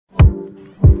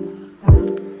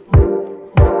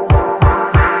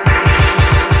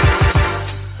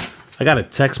I got a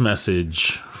text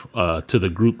message to the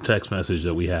group text message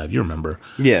that we have. You remember?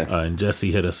 Yeah. And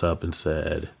Jesse hit us up and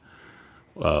said,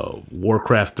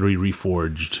 Warcraft 3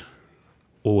 Reforged.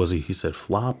 What was he? He said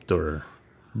flopped or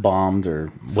bombed or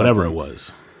whatever it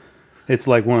was. It's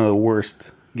like one of the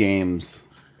worst games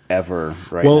ever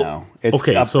now. It's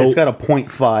got a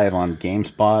 0.5 on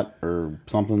GameSpot or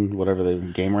something, whatever the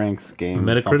game ranks.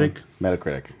 Metacritic? Something.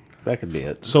 Metacritic. That could be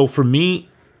it. So for me,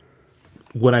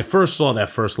 when I first saw that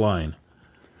first line,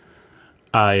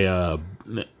 my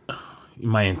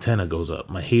antenna goes up.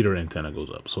 My hater antenna goes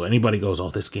up. So anybody goes, oh,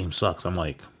 this game sucks. I'm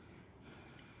like,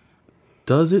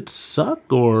 does it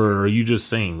suck, or are you just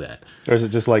saying that? Or is it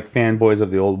just like fanboys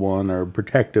of the old one or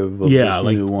protective of this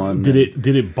new one? Did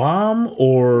it bomb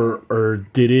or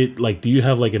did it, like, do you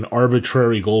have like an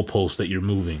arbitrary goalpost that you're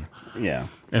moving? Yeah.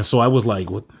 And so I was like,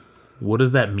 what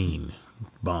does that mean?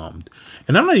 Bombed.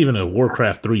 And I'm not even a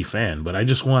Warcraft 3 fan, but I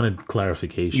just wanted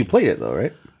clarification. You played it though,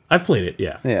 right? I've played it,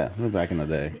 yeah. Yeah, back in the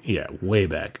day. Yeah, way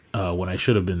back. When I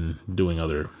should have been doing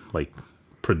other, like,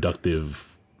 productive,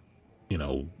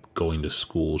 going to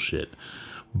school shit.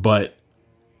 But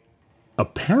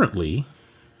apparently,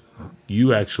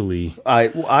 you actually...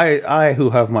 I who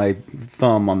have my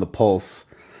thumb on the pulse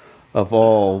of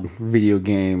all video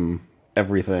game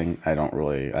everything, I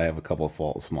have a couple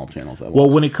of small channels. Well,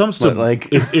 when it comes to... like,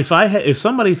 if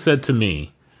somebody said to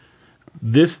me,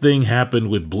 this thing happened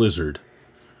with Blizzard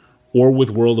or with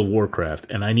World of Warcraft,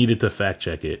 and I needed to fact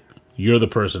check it, you're the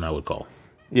person I would call.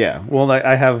 Yeah, well,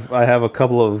 I have a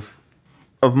couple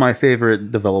of my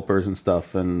favorite developers and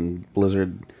stuff, and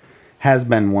Blizzard has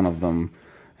been one of them,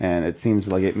 and it seems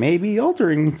like it may be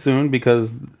altering soon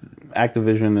because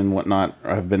Activision and whatnot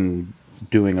have been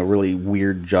doing a really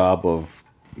weird job of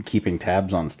keeping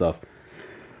tabs on stuff.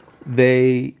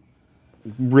 They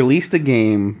released a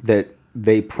game that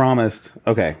they promised...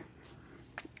 Okay,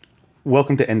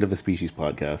 welcome to End of a Species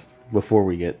podcast. Before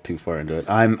we get too far into it,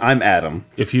 I'm Adam.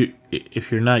 If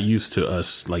you're not used to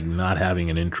us like not having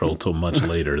an intro till much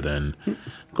later, then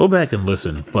go back and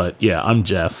listen. But yeah, I'm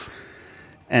Jeff,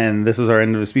 and this is our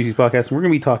End of a Species podcast. And we're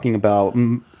going to be talking about...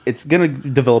 It's going to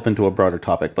develop into a broader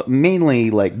topic, but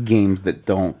mainly like games that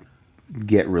don't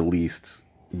get released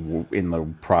in the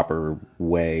proper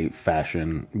way,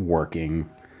 fashion, working.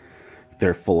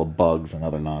 They're full of bugs and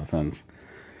other nonsense.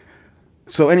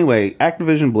 So anyway,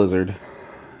 Activision Blizzard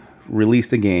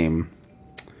released a game.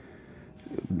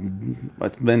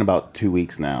 It's been about 2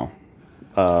 weeks now.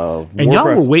 And y'all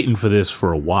were waiting for this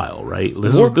for a while, right?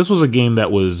 This was a game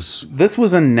that was... This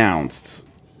was announced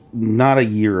not a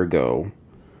year ago.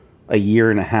 A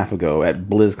year and a half ago at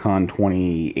BlizzCon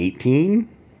 2018.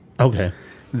 Okay.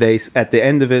 They, at the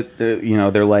end of it,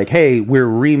 they're like, hey, we're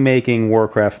remaking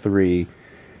Warcraft 3.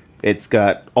 It's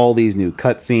got all these new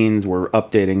cutscenes. We're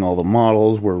updating all the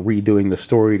models. We're redoing the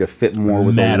story to fit more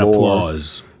with the lore.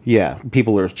 Applause. Yeah,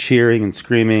 people are cheering and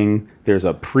screaming. There's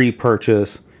a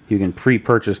pre-purchase. You can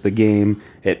pre-purchase the game.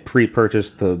 It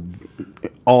pre-purchased to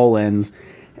all ends.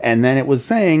 And then it was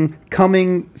saying,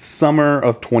 coming summer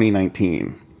of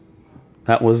 2019.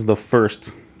 That was the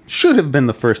first, should have been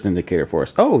the first indicator for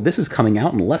us. Oh, this is coming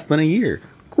out in less than a year.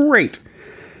 Great.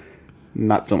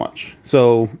 Not so much.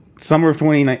 So, summer of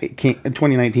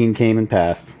 2019 came and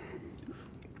passed.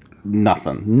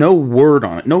 Nothing. No word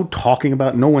on it. No talking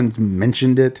about it. No one's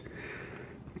mentioned it.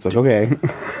 It's like, okay.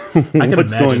 I can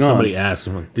imagine somebody asked,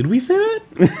 did we say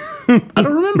that? I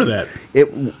don't remember that.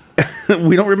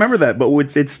 We don't remember that, but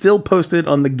it's still posted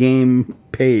on the game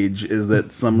page, is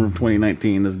that summer of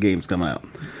 2019, this game's coming out.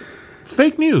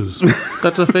 Fake news.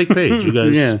 That's a fake page, you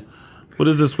guys. Yeah. What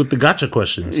is this with the gotcha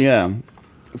questions? Yeah.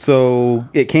 So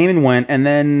it came and went, and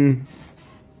then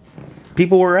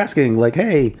people were asking, like,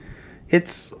 hey,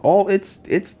 it's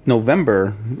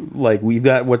November. Like, we've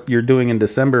got what you're doing in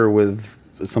December with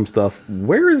some stuff.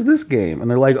 Where is this game?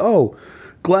 And they're like, oh,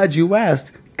 glad you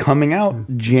asked. Coming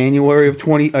out January of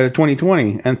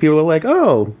 2020. And people are like,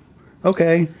 oh,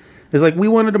 okay. It's like, we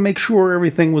wanted to make sure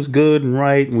everything was good and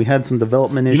right, and we had some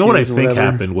development issues. You know what I think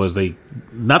happened was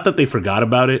not that they forgot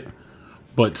about it,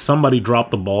 but somebody dropped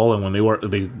the ball, and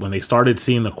when they started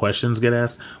seeing the questions get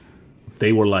asked,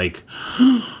 they were like,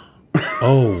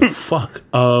 oh, fuck.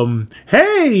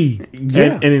 Hey!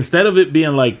 Yeah. And instead of it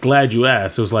being like, glad you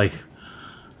asked, it was like,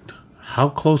 how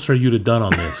close are you to done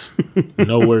on this?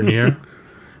 Nowhere near.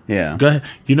 Yeah.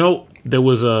 There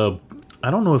was I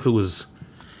don't know if it was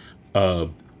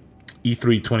E3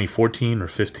 2014 or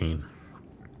 15,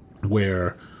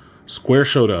 where Square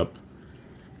showed up,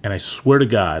 and I swear to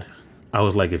God, I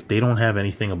was like, if they don't have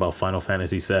anything about Final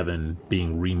Fantasy VII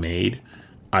being remade,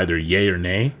 either yay or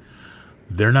nay,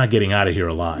 they're not getting out of here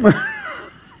alive.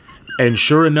 And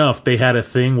sure enough, they had a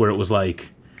thing where it was like,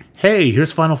 hey,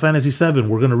 here's Final Fantasy VII.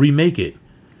 We're going to remake it.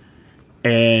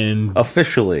 And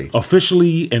officially,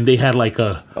 and they had like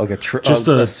a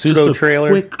pseudo trailer,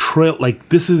 quick trail. Like,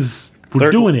 this is,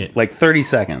 we're doing it. Like 30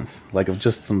 seconds, like of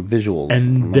just some visuals.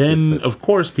 And then, of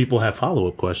course, people have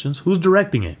follow-up questions. Who's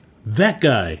directing it? That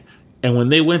guy. And when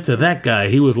they went to that guy,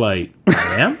 he was like,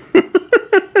 I am?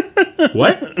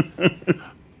 What?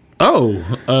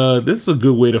 Oh, this is a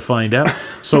good way to find out.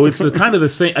 So it's kind of the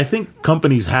same. I think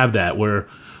companies have that where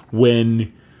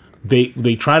when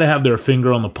they try to have their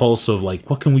finger on the pulse of like,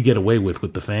 what can we get away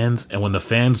with the fans? And when the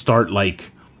fans start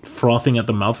like frothing at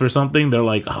the mouth for something, they're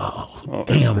like, oh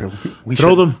damn.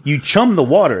 You chum the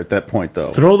water at that point,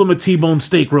 though. Throw them a T-bone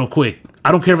steak real quick.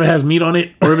 I don't care if it has meat on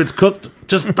it or if it's cooked.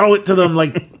 Just throw it to them.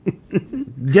 Like,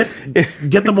 get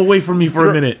them away from me for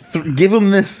a minute. Give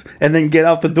them this and then get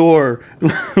out the door.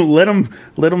 let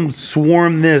them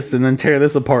swarm this and then tear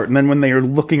this apart. And then when they are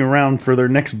looking around for their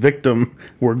next victim,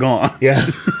 we're gone. Yeah.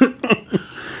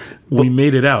 We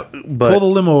made it out. Pull the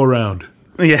limo around.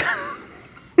 Yeah.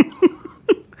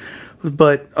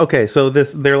 But okay, so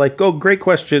they're like, oh, great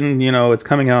question. You know, it's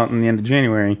coming out in the end of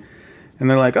January, and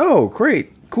they're like, oh,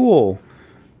 great, cool.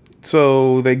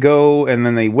 So they go, and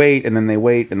then they wait, and then they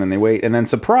wait, and then they wait, and then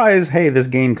surprise, hey, this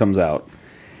game comes out,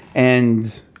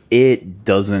 and it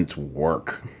doesn't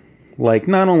work. Like,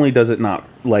 not only does it not,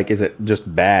 like, is it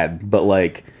just bad, but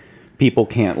like, people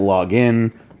can't log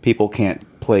in, people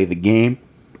can't play the game,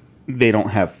 they don't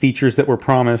have features that were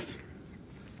promised.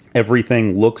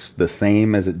 Everything looks the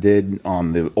same as it did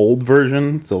on the old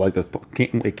version. So like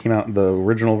it came out, the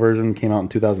original version came out in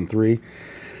 2003.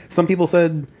 Some people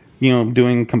said, you know,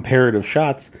 doing comparative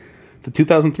shots, the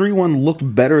 2003 one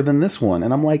looked better than this one.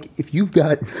 And I'm like, if you've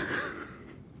got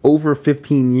over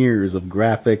 15 years of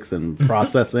graphics and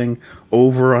processing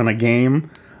over on a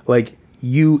game, like,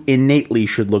 you innately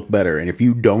should look better. And if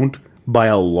you don't, by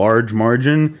a large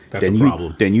margin, that's a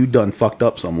problem. Then you done fucked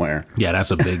up somewhere. Yeah,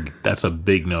 that's a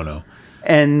big no-no.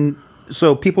 And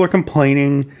so people are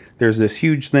complaining. There's this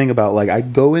huge thing about, like, I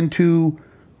go into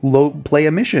play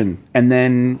a mission and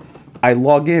then I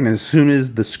log in, and as soon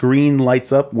as the screen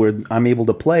lights up where I'm able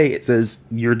to play, it says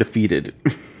you're defeated.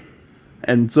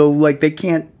 And so, like, they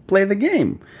can't play the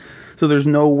game. So there's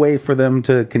no way for them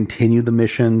to continue the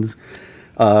missions.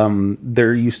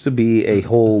 There used to be a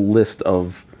whole list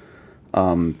of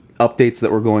updates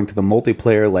that were going to the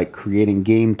multiplayer, like creating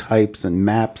game types and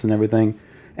maps and everything,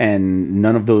 and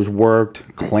none of those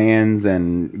worked. Clans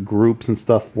and groups and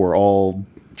stuff were all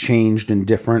changed and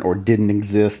different or didn't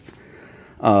exist.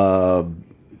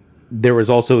 There was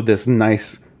also this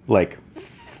nice, like,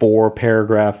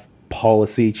 4-paragraph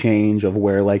policy change of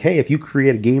where, like, hey, if you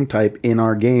create a game type in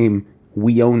our game,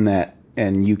 we own that,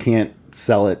 and you can't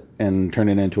sell it and turn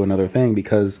it into another thing,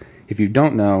 because if you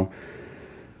don't know,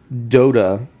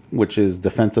 Dota, which is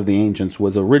Defense of the Ancients,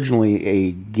 was originally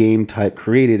a game type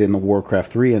created in the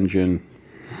Warcraft 3 engine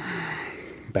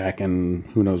back in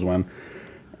who knows when.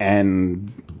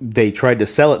 And they tried to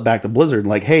sell it back to Blizzard,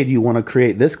 like, hey, do you want to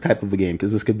create this type of a game?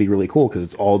 Because this could be really cool, because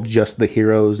it's all just the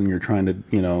heroes, and you're trying to,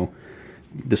 you know,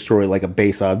 destroy, like, a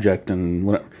base object and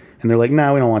whatever. And they're like,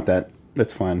 nah, we don't want that.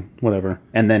 That's fine, whatever.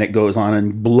 And then it goes on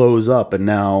and blows up, and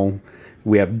now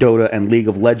we have Dota and League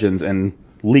of Legends, and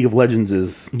League of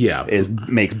Legends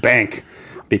makes bank,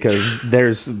 because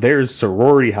there's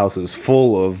sorority houses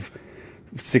full of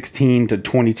 16 to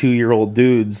 22-year-old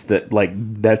dudes that, like,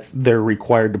 they're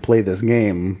required to play this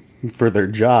game for their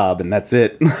job, and that's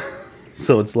it.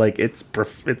 So it's like it's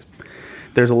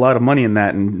there's a lot of money in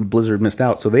that, and Blizzard missed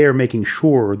out. So they are making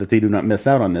sure that they do not miss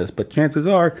out on this. But chances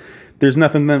are there's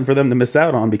nothing then for them to miss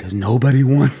out on, because nobody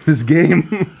wants this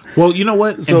game. Well, you know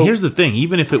what? So, and here's the thing: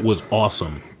 even if it was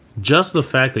awesome, just the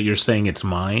fact that you're saying it's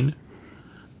mine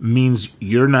means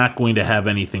you're not going to have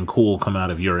anything cool come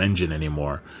out of your engine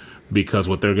anymore, because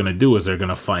what they're going to do is they're going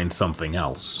to find something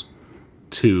else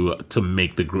to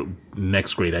make the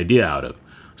next great idea out of.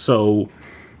 So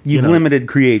you've limited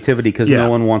creativity, because no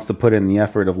one wants to put in the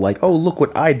effort of, like, oh, look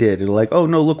what I did, or like, oh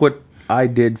no, look what I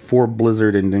did for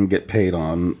Blizzard and didn't get paid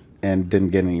on and didn't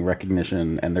get any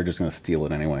recognition, and they're just going to steal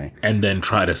it anyway and then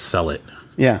try to sell it.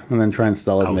 Yeah, and then try and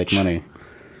sell it and make money.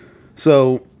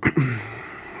 So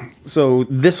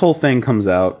this whole thing comes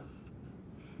out,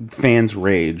 fans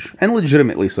rage, and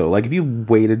legitimately so. Like, if you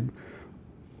waited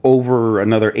over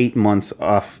another 8 months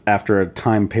off after a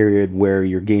time period where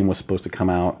your game was supposed to come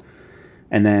out,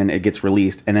 and then it gets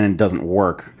released, and then it doesn't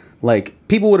work, like,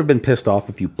 people would have been pissed off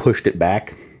if you pushed it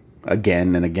back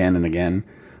again and again and again.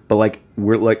 But, like,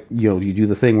 we're like, you know, you do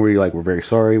the thing where you're like, we're very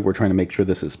sorry, we're trying to make sure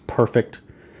this is perfect,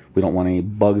 We don't want any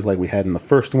bugs like we had in the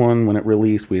first one when it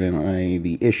released. We didn't want any of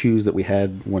the issues that we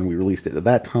had when we released it at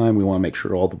that time. We want to make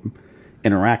sure all the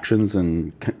interactions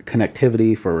and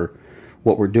connectivity for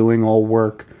what we're doing all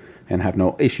work and have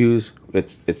no issues.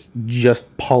 It's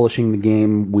just polishing the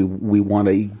game. We want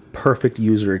a perfect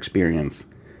user experience.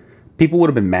 People would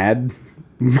have been mad,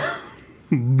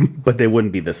 but they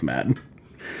wouldn't be this mad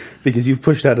because you've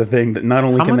pushed out a thing that not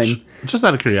only they just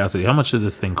out of curiosity, how much did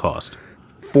this thing cost?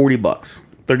 $40,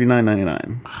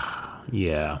 $39.99.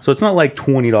 Yeah. So it's not like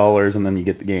 $20 and then you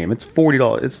get the game. It's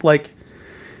 $40. It's like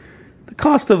the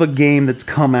cost of a game that's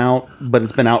come out, but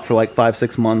it's been out for like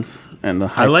 5-6 months, and the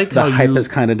hype, hype has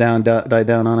kind of died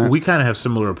down on it. We kind of have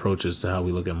similar approaches to how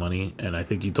we look at money, and I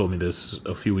think you told me this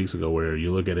a few weeks ago, where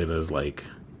you look at it as like,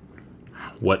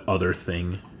 what other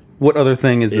thing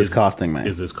is this costing me?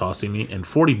 Is this costing me? And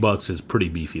 $40 is pretty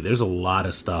beefy. There's a lot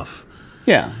of stuff.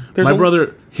 Yeah. My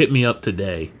brother hit me up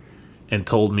today and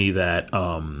told me that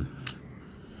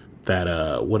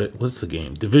what's the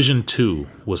game? Division 2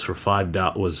 was for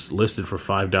 $5. Was listed for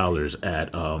 $5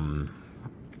 at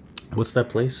what's that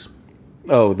place?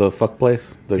 Oh, the fuck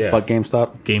place, fuck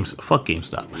GameStop. Fuck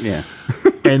GameStop. Yeah.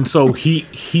 And so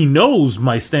he knows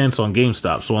my stance on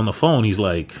GameStop. So on the phone, he's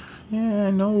like, "Yeah,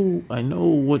 I know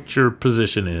what your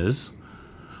position is,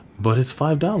 but it's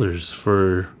 $5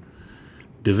 for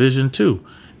Division 2."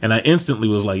 And I instantly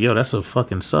was like, "Yo, that's a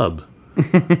fucking sub."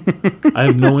 I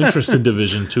have no interest in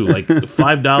Division 2. Like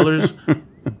 $5,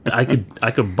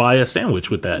 I could buy a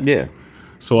sandwich with that. Yeah.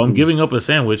 So I'm giving up a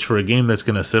sandwich for a game that's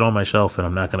gonna sit on my shelf and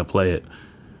I'm not gonna play it.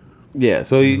 Yeah.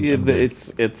 So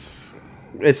it's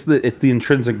the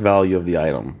intrinsic value of the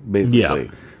item, basically.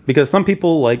 Yeah. Because some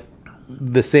people, like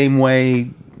the same way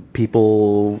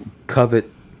people covet,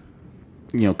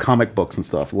 comic books and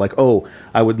stuff. Like, oh,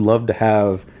 I would love to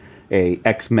have a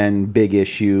X-Men big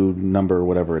issue number,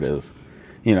 whatever it is,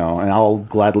 and I'll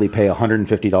gladly pay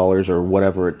 $150 or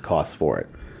whatever it costs for it.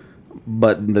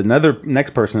 But the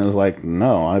next person is like,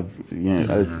 no,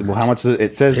 how much is it?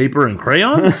 It says paper and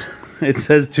crayons. It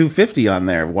says $250 on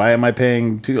there. Why am I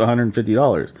paying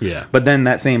 $150? Yeah. But then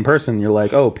that same person, you're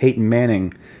like, oh, Peyton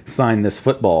Manning signed this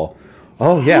football.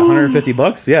 Oh yeah,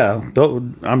 $150. Yeah,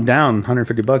 I'm down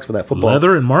 $150 for that football.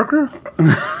 Leather and marker.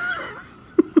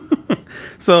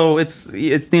 So it's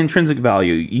the intrinsic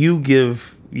value. You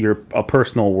give a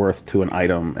personal worth to an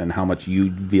item and how much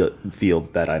you feel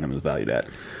that item is valued at.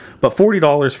 But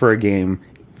 $40 for a game,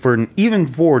 even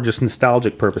for just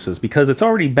nostalgic purposes, because it's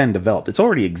already been developed, it's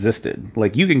already existed.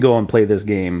 Like, you can go and play this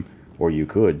game, or you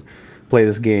could play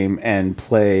this game and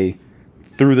play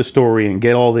through the story and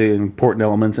get all the important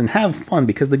elements and have fun,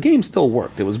 because the game still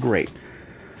worked. It was great.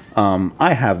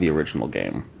 I have the original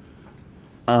game.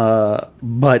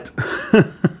 But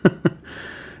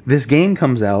this game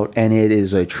comes out and it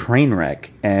is a train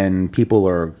wreck, and people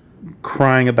are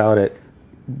crying about it,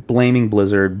 blaming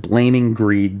Blizzard, blaming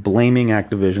greed, blaming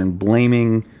Activision,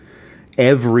 blaming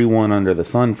everyone under the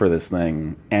sun for this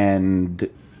thing. And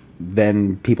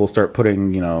then people start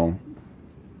putting,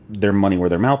 their money where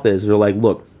their mouth is. They're like,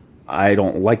 look, I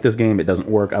don't like this game. It doesn't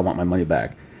work. I want my money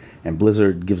back. And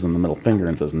Blizzard gives them the middle finger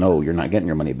and says, no, you're not getting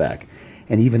your money back.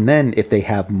 And even then, if they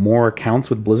have more accounts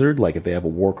with Blizzard, like if they have a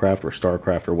Warcraft or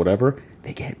StarCraft or whatever,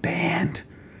 they get banned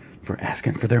for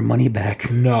asking for their money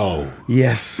back. No.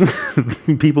 Yes.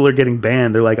 People are getting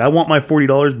banned. They're like, I want my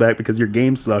 $40 back because your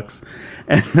game sucks.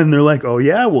 And then they're like, oh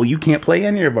yeah, well, you can't play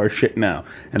any of our shit now.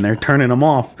 And they're turning them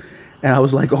off. And I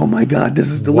was like, oh my God, this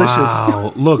is delicious.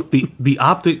 Wow. Look, the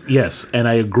optic, yes, and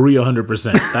I agree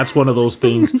 100%. That's one of those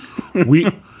things.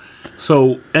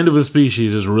 So End of a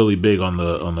Species is really big on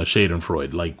the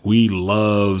Schadenfreude. Like, we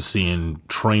love seeing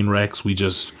train wrecks.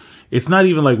 It's not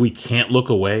even like we can't look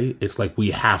away. It's like we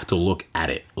have to look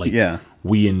at it. Like, yeah,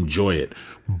 we enjoy it.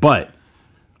 But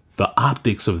the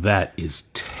optics of that is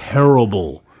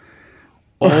terrible.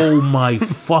 Oh my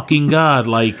fucking God.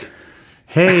 Like,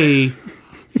 hey,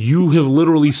 you have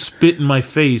literally spit in my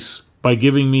face by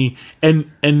giving me,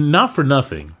 and not for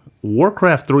nothing,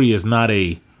 Warcraft 3 is not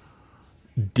a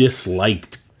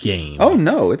disliked game. Oh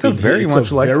no, it's a very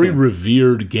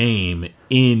revered game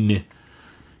in,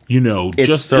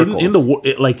 just in the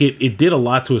it did a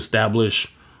lot to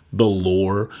establish the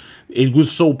lore. It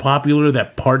was so popular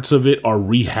that parts of it are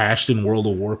rehashed in World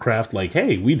of Warcraft. Like,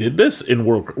 hey, we did this in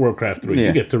Warcraft 3. Yeah.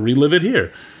 You get to relive it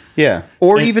here. Yeah.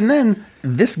 Even then,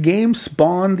 this game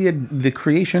spawned the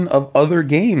creation of other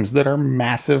games that are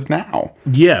massive now.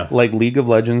 Yeah. Like League of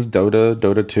Legends,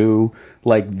 Dota 2.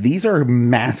 Like, these are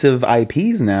massive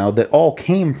IPs now that all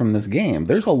came from this game.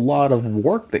 There's a lot of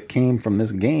work that came from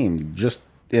this game just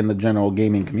in the general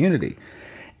gaming community.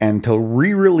 and to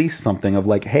re-release something of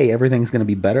like, hey, everything's going to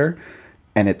be better,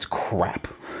 and it's crap.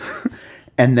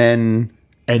 and then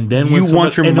you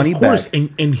want your money back.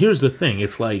 And here's the thing.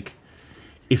 It's like,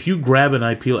 if you grab an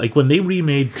IP, like when they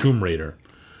remade Tomb Raider,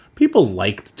 people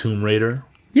liked Tomb Raider.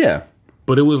 Yeah.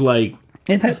 But it was like...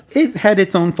 It had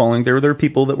its own following. There were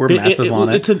people that were massive on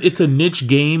it. It's a niche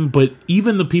game, but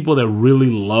even the people that really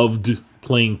loved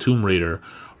playing Tomb Raider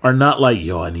are not like,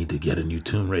 yo, I need to get a new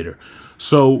Tomb Raider.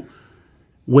 So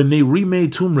when they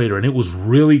remade Tomb Raider and it was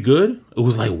really good, it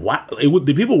was like, wow.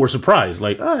 The people were surprised.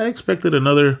 Like, oh, I expected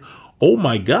another, oh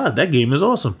my God, that game is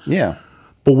awesome. Yeah.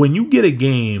 But when you get a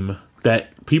game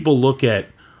that people look at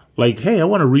like, hey, I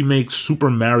want to remake Super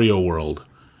Mario World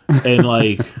and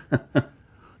like...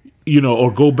 You know,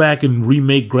 or go back and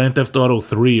remake Grand Theft Auto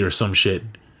 3 or some shit.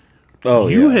 Oh,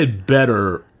 you had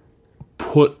better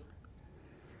put,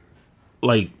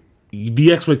 like,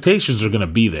 the expectations are going to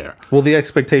be there. Well, the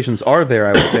expectations are there,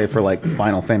 I would say, for, like,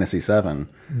 Final Fantasy VII.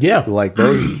 Yeah. Like,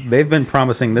 they've been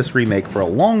promising this remake for a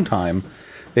long time.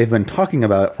 They've been talking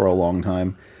about it for a long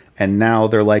time. And now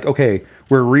they're like, okay,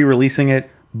 we're re-releasing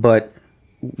it, but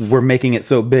we're making it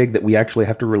so big that we actually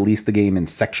have to release the game in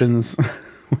sections.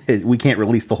 We can't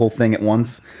release the whole thing at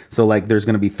once. So, like, there's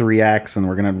going to be 3 acts, and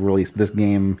we're going to release this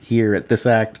game here at this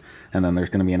act, and then there's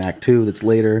going to be an act 2 that's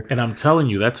later. And I'm telling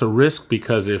you, that's a risk,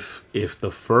 because if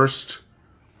the first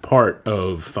part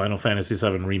of Final Fantasy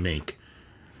VII Remake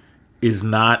is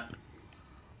not,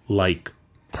 like,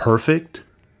 perfect,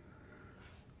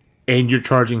 and you're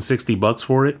charging $60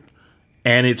 for it,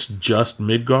 and it's just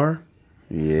Midgar,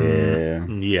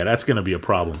 yeah, that's going to be a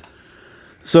problem.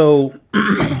 So...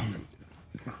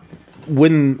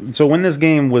 When this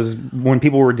game was, when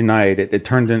people were denied it, it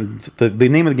turned into the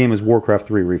name of the game is Warcraft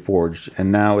 3 Reforged,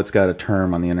 and now it's got a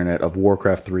term on the internet of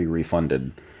Warcraft 3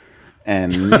 Refunded,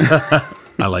 and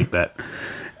I like that.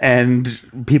 And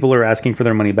people are asking for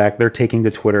their money back. They're taking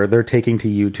to Twitter. They're taking to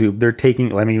YouTube. They're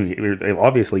taking. I mean,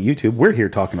 obviously YouTube. We're here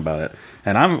talking about it,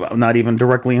 and I'm not even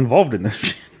directly involved in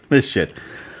this shit.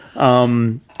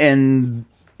 And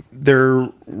they're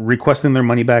requesting their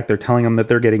money back. They're telling them that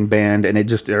they're getting banned, and it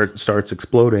just starts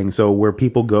exploding. So where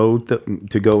people go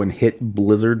to go and hit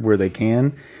Blizzard where they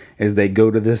can is they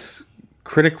go to this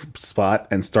critic spot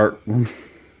and start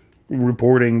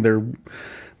reporting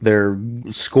their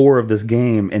score of this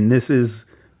game, and this is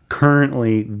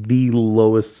currently the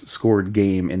lowest scored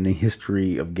game in the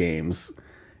history of games.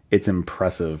 It's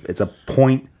impressive. It's a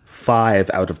 0.5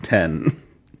 out of 10.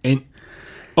 And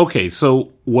okay,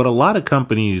 so what a lot of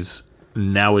companies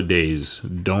nowadays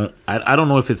don't... I don't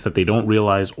know if it's that they don't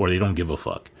realize or they don't give a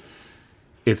fuck.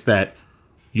 It's that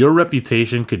your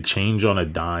reputation could change on a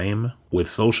dime with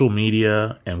social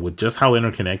media and with just how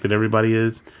interconnected everybody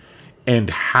is, and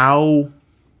how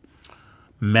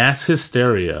mass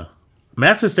hysteria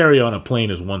on a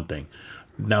plane is one thing.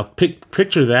 Now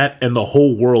picture that, and the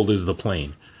whole world is the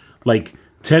plane. Like,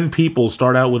 10 people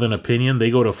start out with an opinion,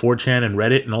 they go to 4chan and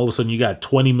Reddit, and all of a sudden you got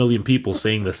 20 million people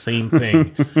saying the same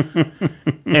thing.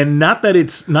 And not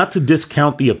to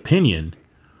discount the opinion,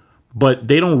 but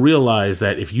they don't realize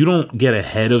that if you don't get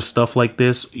ahead of stuff like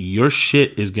this, your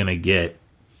shit is gonna get,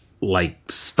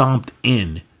 like, stomped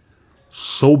in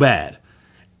so bad.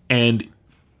 And,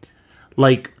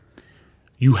 like,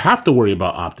 you have to worry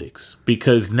about optics,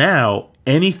 because now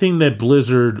anything that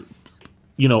Blizzard,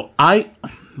 you know,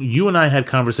 you and I had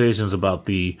conversations about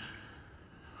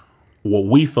what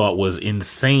we thought was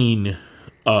insane.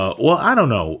 Well, I don't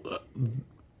know.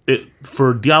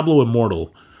 For Diablo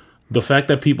Immortal, the fact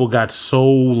that people got so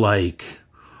like,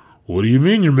 what do you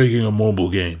mean you're making a mobile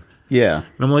game? Yeah. And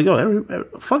I'm like, oh,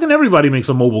 fucking everybody makes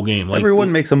a mobile game. Like,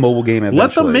 everyone makes a mobile game eventually.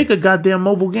 Let them make a goddamn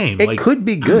mobile game. It could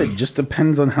be good. Just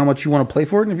depends on how much you want to play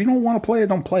for it. And if you don't want to play it,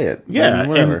 don't play it. Yeah. I mean,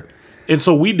 whatever. And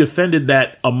so we defended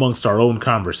that amongst our own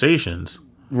conversations.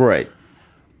 Right.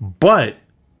 But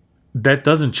that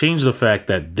doesn't change the fact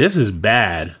that this is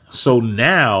bad. So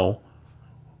now,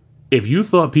 if you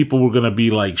thought people were going to be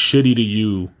like shitty to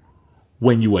you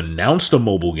when you announced a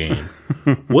mobile game,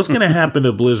 what's going to happen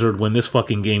to Blizzard when this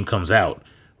fucking game comes out,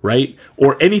 right?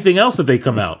 Or anything else that they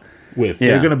come out with. Yeah.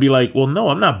 They're going to be like, well, no,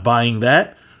 I'm not buying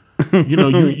that. You know,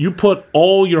 you put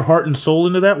all your heart and soul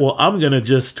into that. Well, I'm going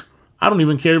to I don't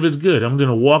even care if it's good. I'm going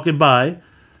to walk it by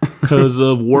because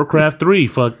of Warcraft 3.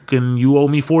 Fucking, you owe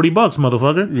me $40,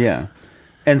 motherfucker. Yeah.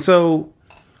 And so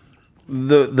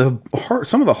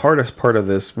some of the hardest part of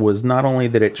this was not only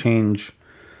that it changed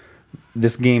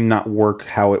this game not work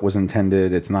how it was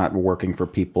intended. It's not working for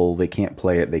people. They can't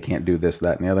play it. They can't do this,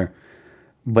 that, and the other.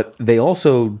 But they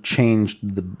also changed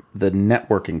the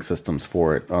networking systems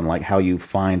for it on like how you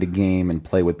find a game and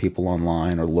play with people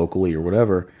online or locally or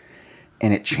whatever.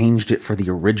 and it changed it for the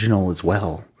original as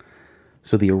well.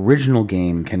 So the original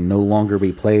game can no longer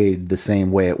be played the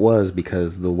same way it was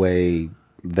because the way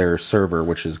their server,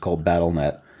 which is called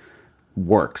BattleNet,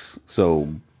 works.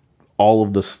 So all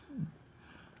of the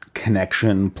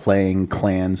connection, playing,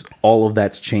 clans, all of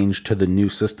that's changed to the new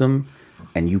system,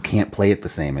 and you can't play it the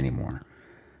same anymore.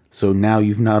 So now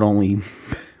you've not only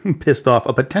pissed off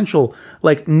a potential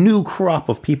like new crop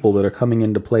of people that are coming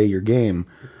in to play your game,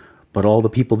 but all the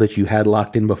people that you had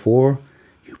locked in before,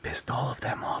 you pissed all of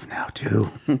them off now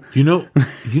too. You know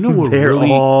what They're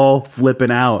really all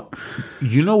flipping out.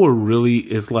 You know what really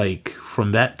is like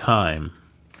from that time.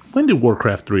 When did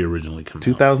Warcraft 3 originally come out?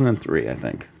 2003, I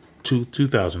think.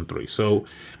 2003. So,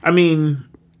 I mean,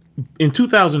 in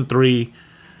 2003,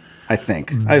 I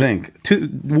think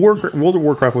World of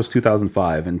Warcraft was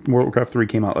 2005, and Warcraft 3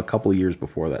 came out a couple of years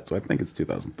before that. So I think it's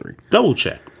 2003. Double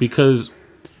check, because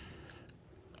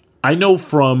I know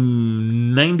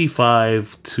from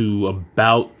 95 to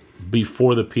about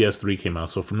before the PS3 came out.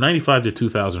 So from 95 to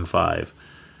 2005,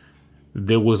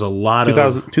 there was a lot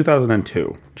of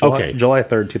 2002. July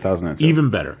 3rd, 2002. Even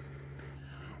better.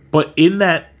 But in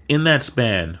that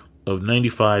span of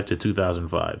 95 to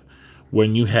 2005,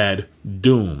 when you had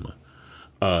Doom,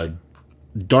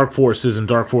 Dark Forces and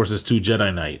Dark Forces 2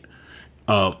 Jedi Knight,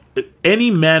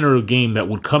 any manner of game that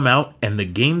would come out, and the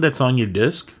game that's on your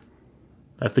disc,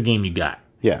 that's the game you got.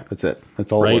 Yeah, that's it.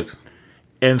 That's all it works.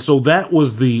 And so that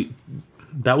was the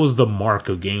mark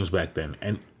of games back then.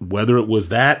 And whether it was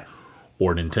that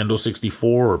or Nintendo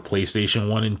 64 or PlayStation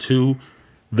 1 and 2,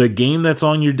 the game that's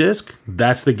on your disc,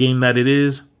 that's the game that it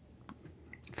is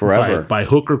forever. By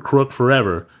hook or crook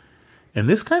forever. And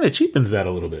this kind of cheapens that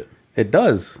a little bit. It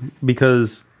does,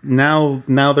 because now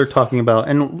they're talking about,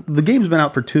 and the game's been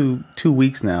out for two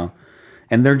weeks now,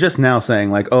 and they're just now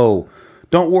saying like, oh,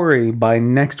 don't worry, by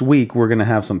next week we're gonna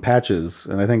have some patches.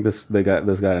 And I think this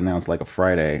got announced like a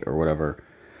Friday or whatever,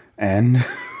 and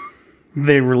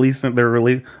they released it.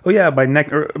 Oh yeah, by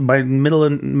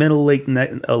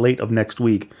late of next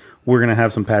week we're gonna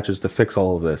have some patches to fix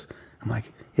all of this. I'm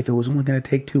like, if it was only gonna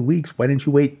take 2 weeks, why didn't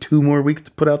you wait 2 more weeks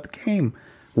to put out the game?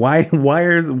 Why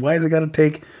is it got to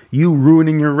take you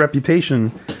ruining your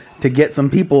reputation to get some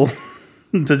people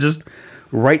to just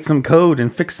write some code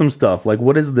and fix some stuff? Like,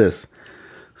 what is this?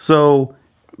 So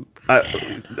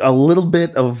a little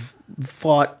bit of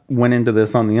thought went into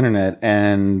this on the internet,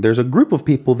 and there's a group of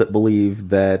people that believe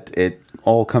that it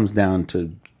all comes down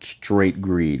to straight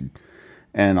greed.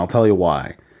 And I'll tell you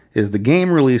why. Is the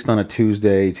game released on a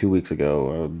Tuesday 2 weeks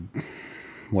ago?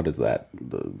 What is that?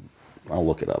 I'll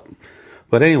look it up.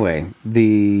 But anyway,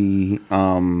 the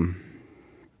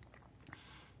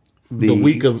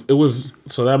week of it was,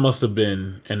 so that must have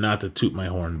been, and not to toot my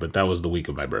horn, but that was the week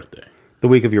of my birthday. The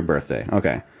week of your birthday,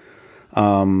 okay.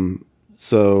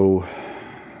 So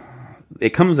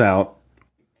it comes out,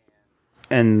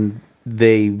 and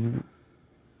they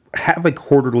have a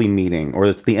quarterly meeting, or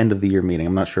it's the end of the year meeting.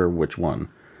 I'm not sure which one,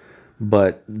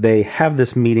 but they have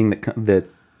this meeting that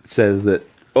says that,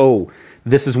 oh,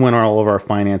 this is when all of our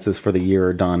finances for the year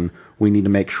are done. We need to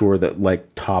make sure that,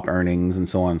 like, top earnings and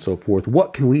so on and so forth.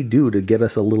 What can we do to get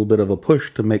us a little bit of a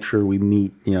push to make sure we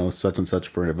meet, such and such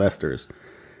for investors?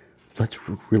 Let's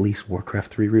release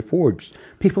Warcraft 3 Reforged.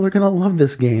 People are going to love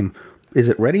this game. Is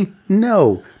it ready?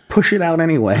 No. Push it out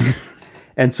anyway.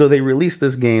 And so they released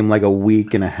this game like a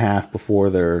week and a half before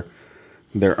their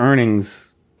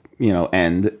earnings,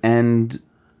 end. And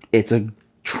it's a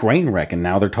train wreck. And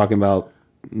now they're talking about,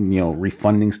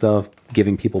 refunding stuff,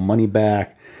 giving people money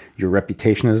back. Your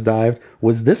reputation has dived.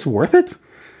 Was this worth it?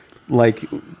 Like,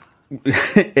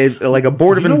 like a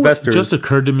board of investors. What just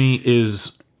occurred to me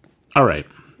is, all right,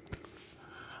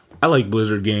 I like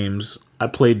Blizzard games. I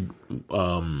play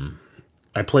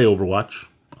Overwatch.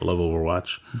 I love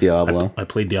Overwatch. Diablo. I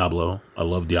play Diablo. I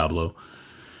love Diablo.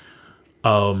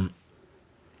 And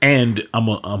I'm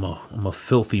a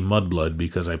filthy mudblood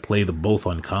because I play the both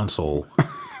on console.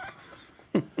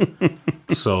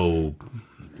 So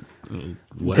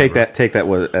whatever. Take that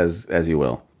as you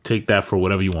will. Take that for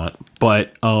whatever you want.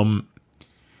 But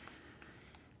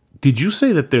did you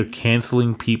say that they're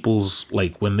canceling people's,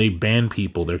 like, when they ban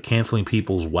people, they're canceling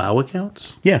people's WoW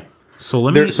accounts? Yeah.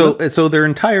 So so their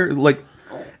entire, like,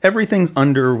 everything's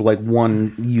under like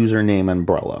one username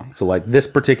umbrella. So like this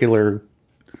particular,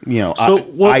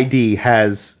 ID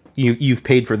has you've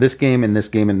paid for this game and this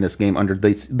game and this game under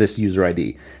this user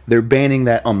ID. They're banning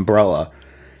that umbrella,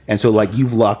 and so like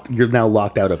you're now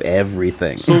locked out of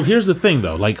everything. So here's the thing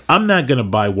though, like I'm not gonna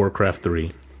buy Warcraft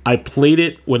 3. I played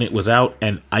it when it was out,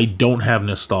 and I don't have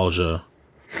nostalgia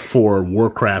for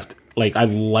Warcraft. Like I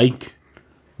like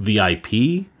the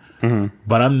IP,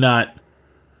 but I'm not.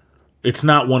 It's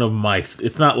not one of my.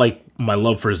 It's not like my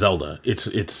love for Zelda.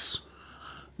 It's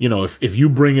you know, if you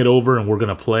bring it over and we're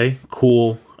gonna play,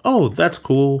 cool. Oh, that's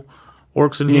cool.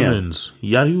 Orcs and humans,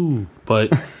 yahoo!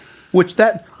 But which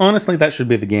that honestly, that should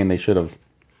be the game they should have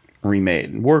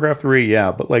remade. Warcraft 3,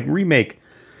 yeah, but like remake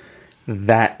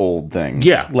that old thing.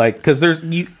 Yeah. Like, because there's,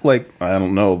 I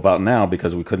don't know about now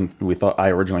because I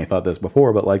originally thought this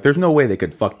before, but like there's no way they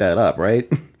could fuck that up,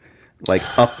 right? Like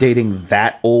updating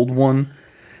that old one.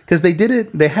 Because they did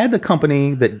it, they had the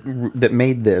company that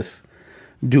made this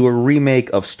do a remake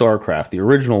of StarCraft, the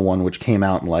original one, which came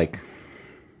out in like,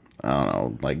 I don't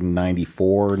know, like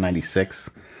 94, 96,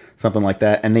 something like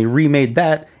that. And they remade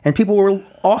that, and people were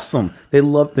awesome. They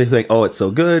think, oh, it's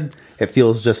so good. It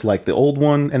feels just like the old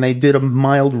one. And they did a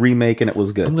mild remake, and it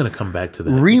was good. I'm going to come back to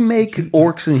that. Remake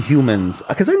Orcs and Humans.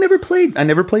 Because I never played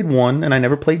 1, and I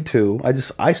never played 2.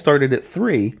 I started at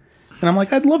 3, and I'm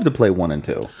like, I'd love to play 1 and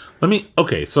 2.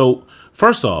 Okay, so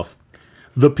first off,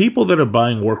 the people that are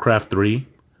buying Warcraft 3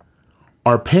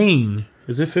 are paying,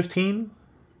 is it $15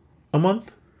 a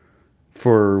month?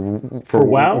 For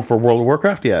WoW? For World of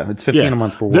Warcraft? Yeah, it's $15 a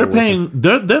month for World they're of paying,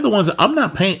 Warcraft. They're the ones that I'm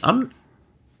not paying.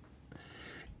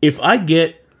 If I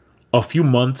get a few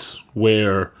months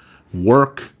where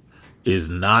work is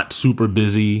not super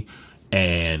busy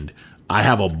and I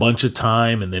have a bunch of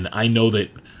time, and then I know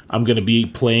that I'm going to be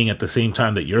playing at the same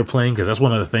time that you're playing, because that's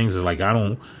one of the things is like, you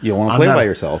don't want to play by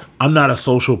yourself. I'm not a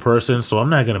social person, so I'm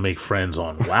not going to make friends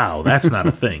on WoW. That's not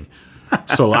a thing.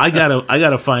 So I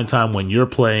gotta find time when you're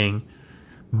playing.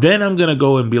 Then I'm gonna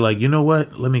go and be like, you know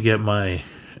what? Let me get my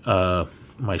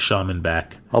my shaman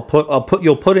back.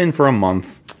 You'll put in for a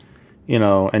month, you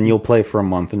know, and you'll play for a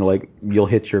month, and you'll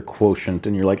hit your quotient,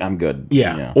 and you're like, I'm good.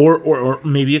 Yeah. Or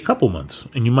maybe a couple months,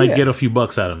 and you might get a few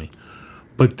bucks out of me.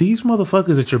 But these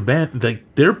motherfuckers at your band,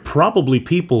 they're probably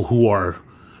people who are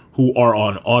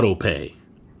on auto pay.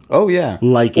 Oh yeah.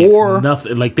 Like it's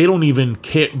nothing. Like they don't even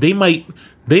care. They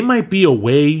might be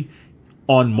away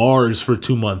on Mars for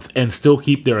 2 months and still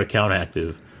keep their account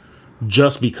active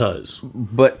just because.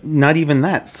 But not even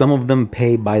that. Some of them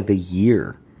pay by the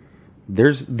year.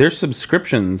 There's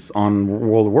subscriptions on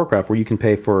World of Warcraft where you can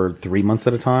pay for 3 months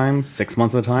at a time, 6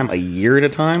 months at a time, a year at a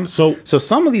time. So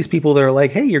some of these people that are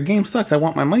like, hey, your game sucks, I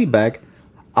want my money back,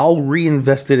 I'll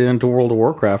reinvest it into World of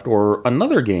Warcraft or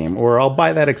another game, or I'll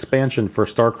buy that expansion for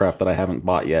StarCraft that I haven't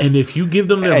bought yet. And if you give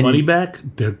them their money back,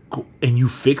 and you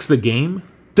fix the game,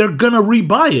 they're gonna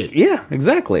rebuy it. Yeah,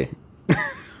 exactly.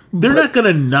 They're not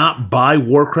gonna not buy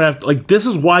Warcraft. Like, this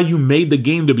is why you made the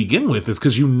game to begin with, is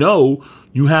because you know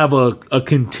you have a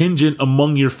contingent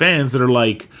among your fans that are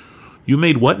like, you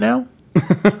made what now?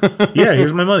 Yeah,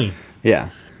 here's my money.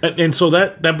 Yeah. And so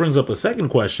that brings up a second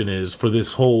question, is for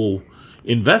this whole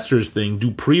investors thing,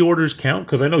 do pre-orders count?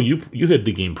 Because I know you had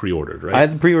the game pre-ordered, right? I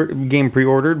had the game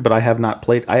pre-ordered, but I have not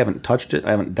played. I haven't touched it.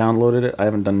 I haven't downloaded it. I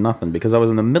haven't done nothing because I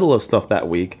was in the middle of stuff that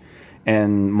week,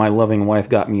 and my loving wife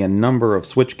got me a number of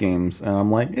Switch games, and I'm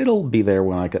like, it'll be there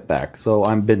when I get back. So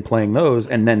I've been playing those,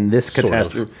 and then this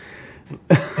catastrophe.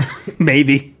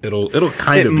 Maybe it'll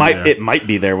kind of might it might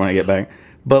be there when I get back,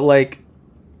 but like.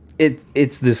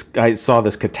 It's this. I saw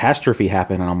this catastrophe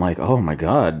happen, and I'm like, oh my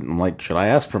god! I'm like, should I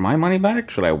ask for my money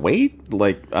back? Should I wait?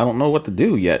 Like, I don't know what to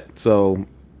do yet. So,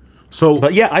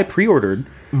 but yeah, I pre-ordered.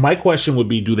 My question would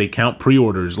be, do they count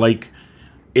pre-orders? Like,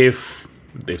 if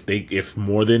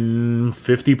more than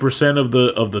 50%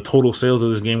 of the total sales of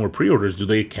this game were pre-orders, do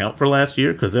they count for last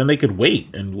year? Because then they could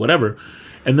wait and whatever.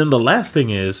 And then the last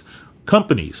thing is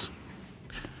companies.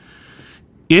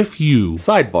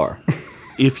 Sidebar.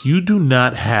 If you do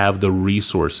not have the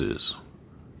resources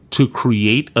to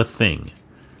create a thing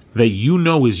that you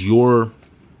know is your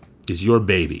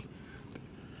baby,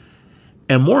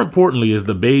 and more importantly is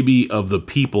the baby of the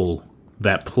people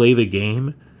that play the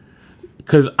game,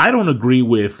 because I don't agree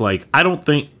with, like, I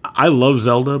love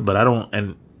Zelda, but I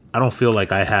don't feel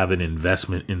like I have an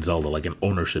investment in Zelda, like an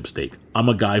ownership stake. I'm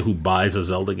a guy who buys a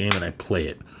Zelda game and I play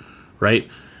it, right?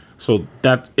 So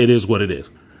that it is what it is.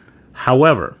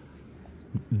 However,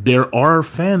 there are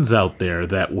fans out there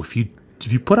that if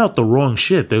you put out the wrong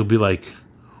shit, they'll be like,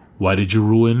 why did you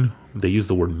ruin, they use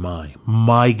the word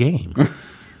my game.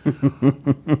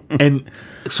 And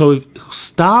so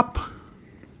stop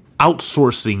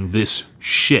outsourcing this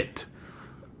shit.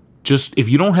 Just, if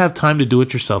you don't have time to do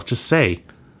it yourself, just say,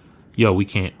 yo, we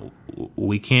can't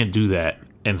do that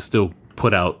and still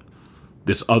put out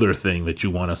this other thing that you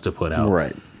want us to put out.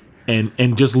 Right.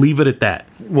 And just leave it at that.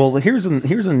 Well, here's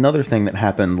another thing that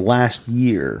happened last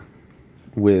year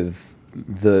with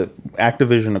the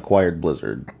Activision acquired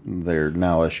Blizzard. They're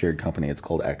now a shared company. It's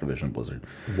called Activision Blizzard.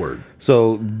 Word.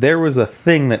 So there was a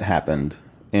thing that happened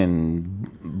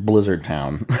in Blizzard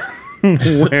Town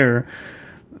where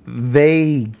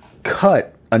they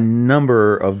cut a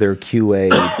number of their QA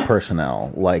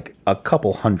personnel, like a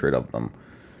couple hundred of them,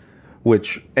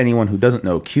 which anyone who doesn't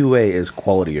know, QA is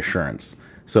quality assurance.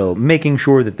 So making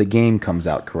sure that the game comes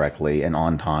out correctly and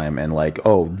on time and like,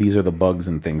 oh, these are the bugs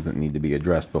and things that need to be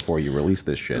addressed before you release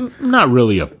this shit. Not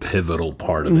really a pivotal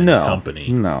part of any company.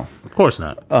 No. Of course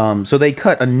not. So they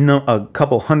cut a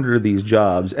couple hundred of these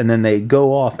jobs, and then they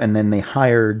go off and then they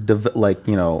hire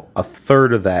a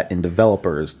third of that in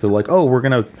developers. They're like, oh, we're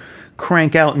going to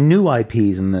crank out new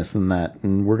IPs and this and that,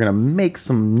 and we're going to make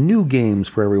some new games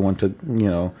for everyone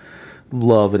to,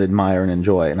 love and admire and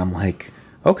enjoy. And I'm like,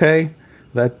 okay.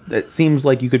 That seems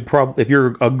like you could probably, if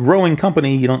you're a growing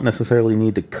company, you don't necessarily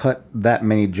need to cut that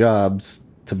many jobs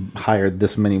to hire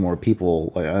this many more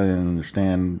people. Like, I didn't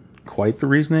understand quite the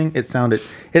reasoning. It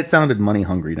sounded money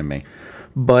hungry to me,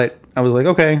 but I was like,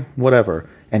 okay, whatever.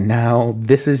 And now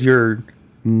this is your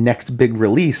next big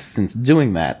release since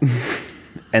doing that,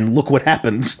 and look what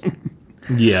happened.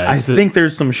 Yeah, I think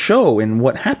there's some show in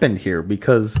what happened here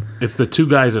because it's the two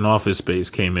guys in Office Space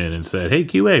came in and said, "Hey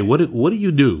QA, what do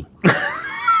you do?"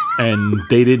 And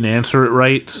they didn't answer it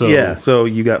right. So yeah, so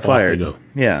you got fired. Go.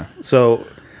 Yeah. So,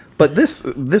 but this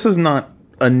is not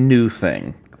a new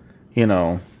thing.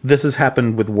 This has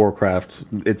happened with Warcraft.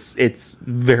 It's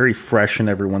very fresh in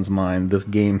everyone's mind. This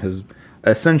game has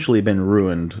essentially been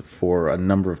ruined for a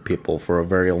number of people for a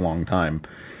very long time,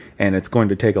 and it's going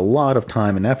to take a lot of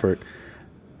time and effort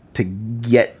to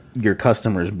get your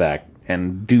customers back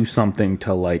and do something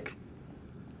to like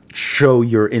show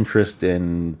your interest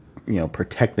in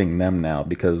protecting them now,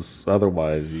 because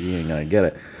otherwise you ain't gonna get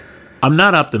it. I'm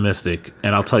not optimistic,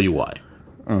 and I'll tell you why.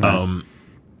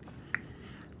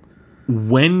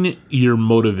 When your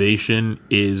motivation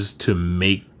is to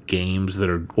make games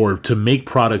or to make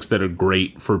products that are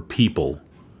great for people,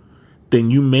 then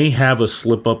you may have a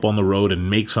slip up on the road and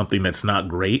make something that's not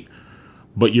great,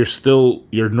 but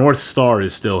your North Star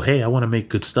is still, hey, I want to make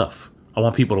good stuff. I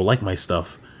want people to like my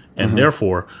stuff, and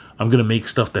therefore I'm going to make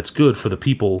stuff that's good for the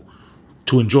people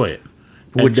to enjoy it.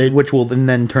 Which will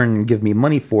then turn and give me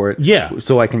money for it. Yeah.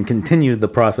 So I can continue the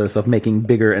process of making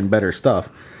bigger and better stuff.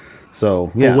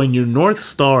 So, yeah. But when your North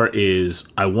Star is,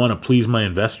 I want to please my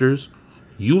investors,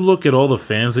 you look at all the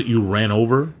fans that you ran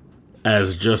over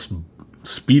as just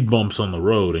speed bumps on the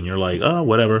road, and you're like, oh,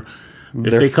 whatever.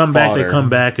 If they come back, they come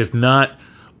back. If not,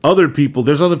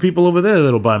 there's other people over there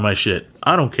that'll buy my shit.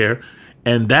 I don't care.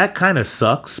 And that kind of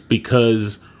sucks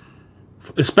because,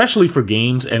 especially for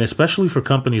games and especially for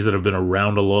companies that have been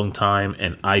around a long time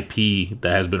and IP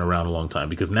that has been around a long time,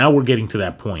 because now we're getting to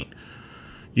that point.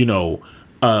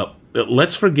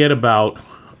 Let's forget about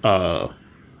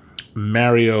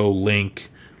Mario, Link,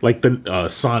 like the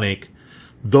Sonic.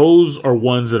 Those are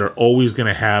ones that are always going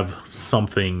to have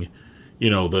something,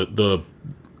 the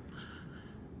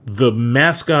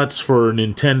mascots for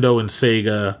Nintendo and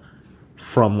Sega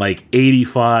from like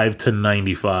 85 to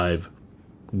 95.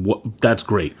 That's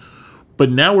great.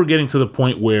 But now we're getting to the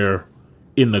point where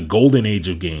in the golden age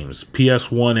of games,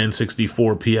 PS1,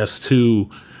 N64, PS2,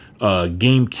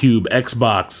 GameCube,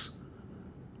 Xbox,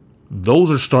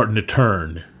 those are starting to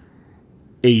turn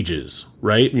ages,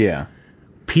 right? Yeah.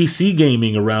 PC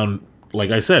gaming around,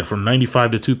 like I said, from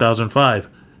 95 to 2005,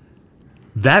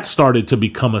 that started to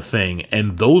become a thing,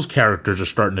 and those characters are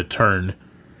starting to turn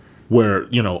where,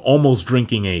 almost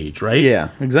drinking age, right?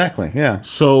 Yeah, exactly, yeah.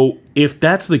 So if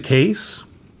that's the case,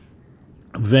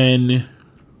 then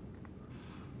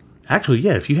actually,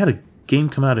 yeah, if you had a game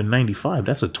come out in 95,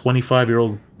 that's a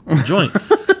 25-year-old joint.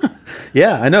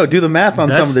 Yeah, I know. Do the math on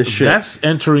some of this shit. That's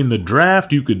entering the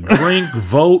draft. You could drink,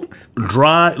 vote,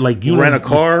 drive, like you rent a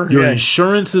car. Your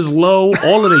insurance is low.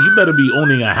 All of that. You better be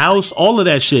owning a house. All of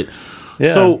that shit.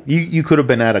 Yeah. So you could have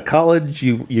been out of college.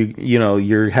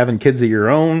 You're having kids of your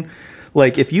own.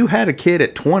 Like if you had a kid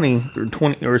at 20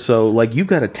 or so, like you've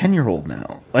got a 10-year-old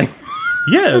now. Like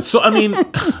yeah. So I mean,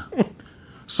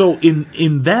 so in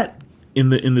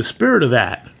the spirit of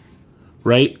that,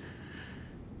 right?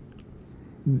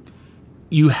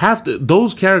 You have to,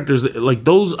 those characters, like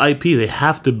those IP, they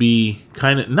have to be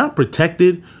kind of not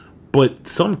protected, but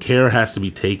some care has to be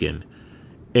taken.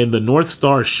 And the North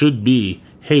Star should be,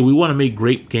 hey, we want to make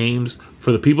great games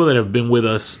for the people that have been with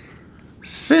us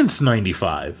since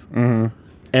 95. Mm-hmm.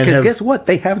 Because guess what?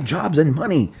 They have jobs and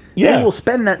money. Yeah. They will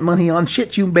spend that money on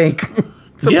shit you make.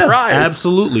 Surprise. Yeah,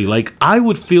 absolutely. Like, I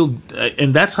would feel,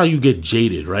 and that's how you get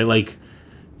jaded, right? Like,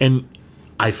 and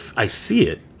I see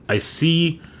it. I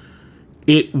see,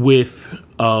 it with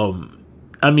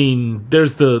I mean,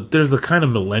 there's the kind of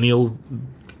millennial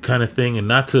kind of thing, and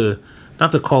not to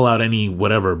call out any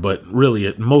whatever, but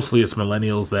really mostly it's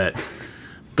millennials that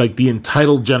like the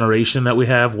entitled generation that we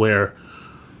have, where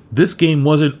this game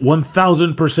wasn't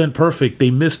 1000% perfect. They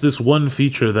missed this one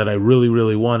feature that I really,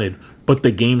 really wanted, but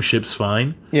the game ships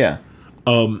fine. Yeah.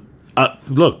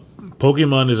 Look,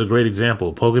 Pokemon is a great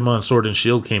example. Pokemon Sword and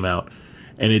Shield came out,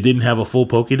 and it didn't have a full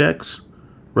Pokédex,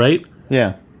 right?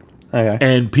 Yeah. Okay.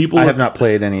 And people, I have not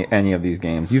played any of these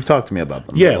games. You've talked to me about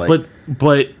them. Yeah,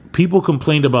 but people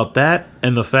complained about that,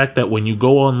 and the fact that when you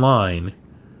go online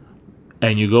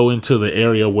and you go into the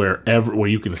area where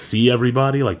you can see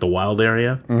everybody, like the wild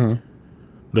area,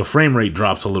 the frame rate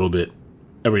drops a little bit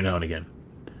every now and again.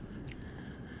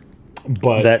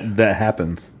 But that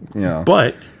happens, you know.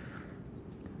 But,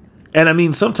 and I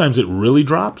mean, sometimes it really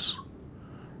drops.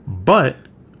 But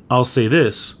I'll say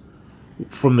this: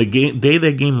 from the day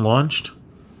that game launched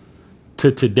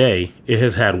to today, it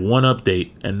has had one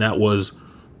update, and that was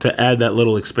to add that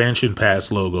little expansion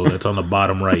pass logo that's on the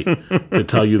bottom right to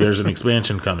tell you there's an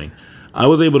expansion coming. I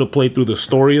was able to play through the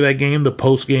story of that game, the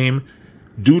post game,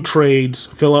 do trades,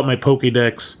 fill out my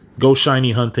Pokédex, go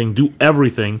shiny hunting, do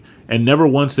everything, and never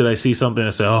once did I see something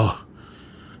that said, "Oh,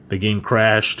 the game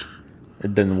crashed.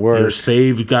 It didn't work. Your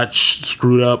save got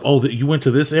screwed up. Oh, you went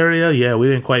to this area? Yeah, we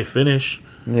didn't quite finish.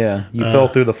 Yeah, you fell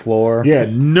through the floor." Yeah,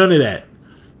 none of that.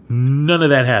 None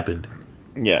of that happened.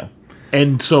 Yeah.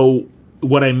 And so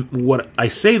what I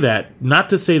say that, not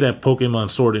to say that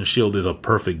Pokemon Sword and Shield is a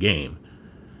perfect game,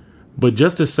 but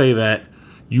just to say that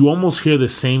you almost hear the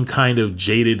same kind of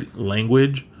jaded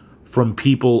language from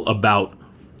people about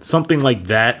something like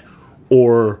that,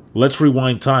 or let's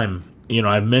rewind time. You know,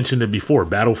 I've mentioned it before,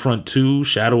 Battlefront 2,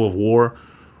 Shadow of War.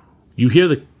 You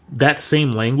hear that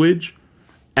same language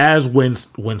as when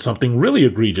something really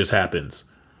egregious happens.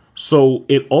 So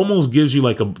it almost gives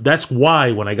you that's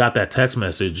why when I got that text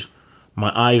message,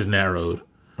 my eyes narrowed.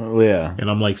 Oh, yeah. And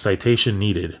I'm like, citation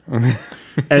needed.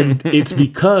 And it's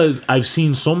because I've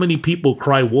seen so many people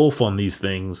cry wolf on these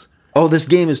things. Oh, this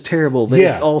game is terrible.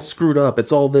 It's all screwed up.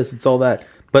 It's all this, it's all that.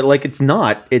 But it's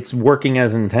not. It's working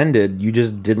as intended. You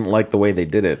just didn't like the way they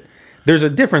did it. There's a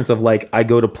difference of I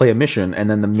go to play a mission and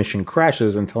then the mission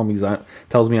crashes and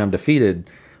tells me I'm defeated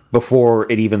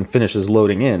before it even finishes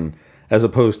loading in, as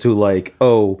opposed to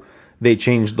oh, they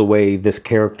changed the way this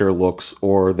character looks,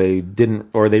 or they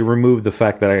removed the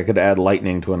fact that I could add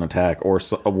lightning to an attack, or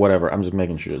whatever. I'm just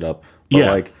making shit up.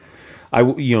 But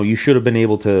you should have been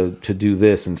able to do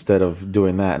this instead of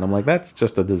doing that. And I'm like, that's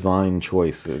just a design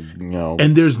choice,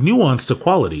 And there's nuance to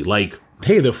quality.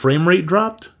 Hey, the frame rate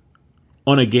dropped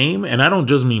on a game, and I don't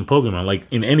just mean Pokemon,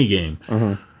 in any game.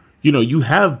 Mm-hmm. You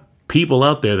have people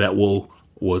out there that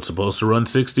it's supposed to run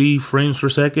 60 frames per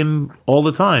second all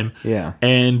the time. Yeah.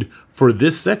 And for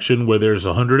this section where there's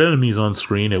 100 enemies on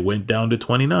screen, it went down to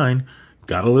 29,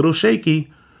 got a little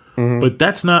shaky. Mm-hmm. But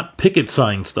that's not picket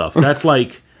sign stuff. That's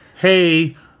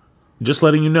hey, just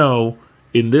letting you know,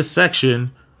 in this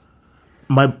section,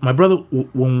 my brother,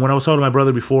 when I was talking to my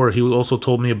brother before, he also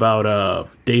told me about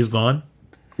Days Gone.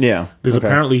 Yeah. There's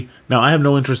apparently, now I have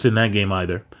no interest in that game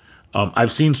either.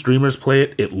 I've seen streamers play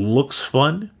it. It looks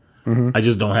fun. Mm-hmm. I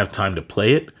just don't have time to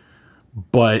play it.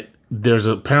 But there's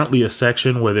apparently a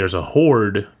section where there's a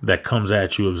horde that comes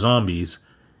at you of zombies,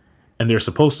 and there's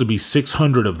supposed to be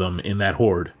 600 of them in that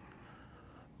horde.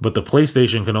 But the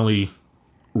PlayStation can only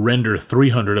render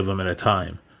 300 of them at a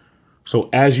time. So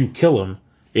as you kill them,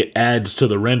 it adds to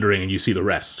the rendering and you see the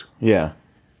rest. Yeah.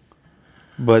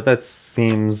 But that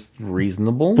seems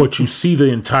reasonable. But you see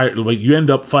the entire, you end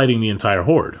up fighting the entire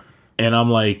horde. And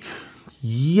I'm like,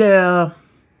 yeah,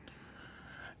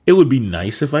 it would be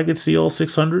nice if I could see all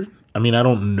 600. I mean, I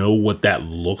don't know what that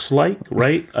looks like,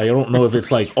 right? I don't know if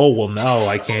it's oh, well, now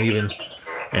I can't even,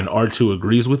 and R2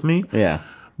 agrees with me. Yeah.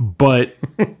 But,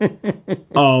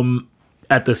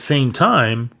 at the same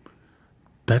time,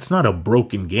 that's not a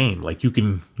broken game.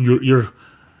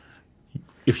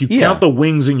 If you count the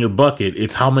wings in your bucket,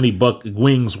 it's how many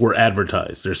wings were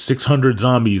advertised. There's 600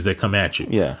 zombies that come at you.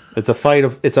 Yeah, it's a fight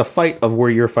of where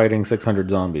you're fighting 600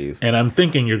 zombies, and I'm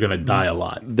thinking you're gonna die a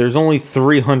lot. There's only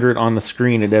 300 on the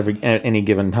screen at any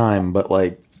given time, but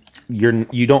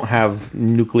you don't have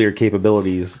nuclear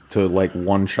capabilities to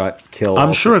one shot kill.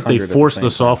 I'm sure if they forced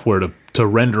the software to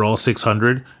render all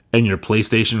 600 and your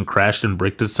PlayStation crashed and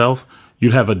bricked itself,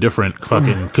 you'd have a different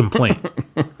fucking complaint.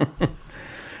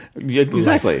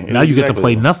 Exactly. Now you get to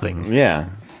play nothing. Yeah.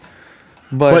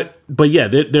 But yeah,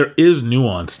 there is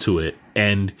nuance to it,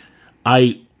 and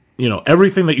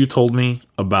everything that you told me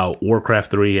about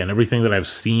Warcraft 3 and everything that I've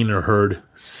seen or heard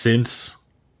since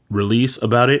release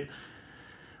about it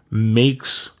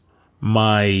makes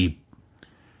my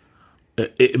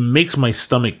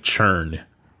stomach churn,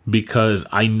 because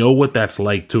I know what that's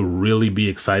like to really be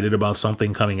excited about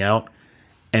something coming out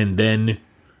and then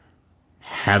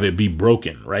have it be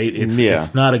broken, right?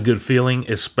 It's not a good feeling,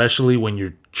 especially when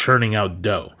you're churning out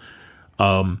dough.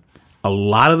 A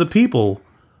lot of the people,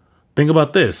 think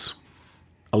about this,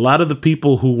 a lot of the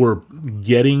people who were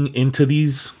getting into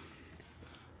these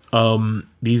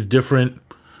different,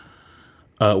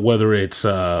 whether it's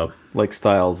like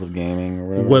styles of gaming or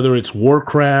whatever, whether it's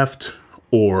Warcraft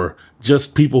or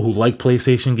just people who like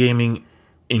PlayStation gaming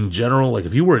in general, like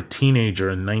if you were a teenager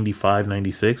in 95,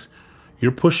 96,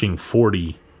 you're pushing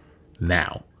 40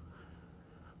 now.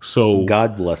 So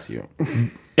God bless you.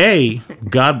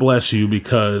 God bless you,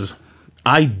 because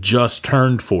I just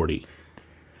turned 40.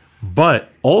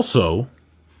 But also,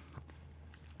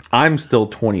 I'm still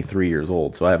 23 years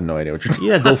old, so I have no idea what you're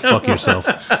talking go fuck yourself.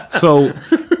 So,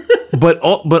 but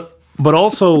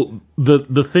also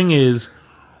the thing is,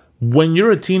 when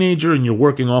you're a teenager and you're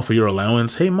working off of your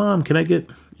allowance, hey mom, can I get,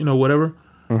 whatever?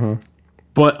 Mm-hmm.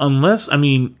 But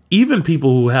even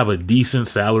people who have a decent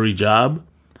salary job,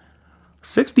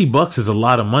 $60 is a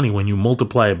lot of money when you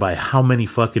multiply it by how many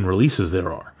fucking releases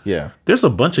there are. Yeah. There's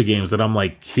a bunch of games that I'm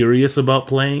like curious about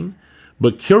playing,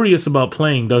 but curious about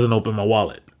playing doesn't open my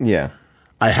wallet. Yeah.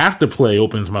 I have to play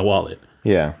opens my wallet.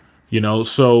 Yeah.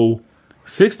 So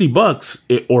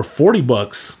 $60 or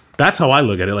 $40, that's how I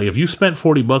look at it. Like if you spent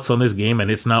 $40 on this game and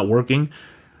it's not working,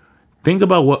 think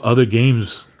about what other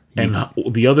games and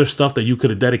the other stuff that you could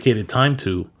have dedicated time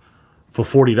to for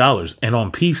 $40. And on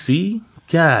PC,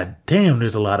 god damn,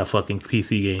 there's a lot of fucking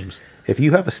PC games. If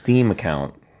you have a Steam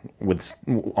account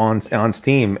on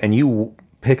Steam and you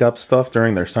pick up stuff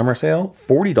during their summer sale,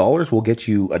 $40 will get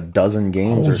you a dozen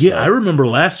games. Oh, yeah, so. I remember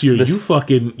last year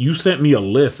you sent me a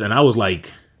list and I was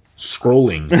like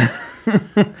scrolling.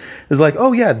 It's like,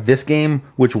 oh yeah, this game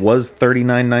which was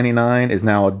 $39.99 is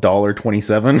now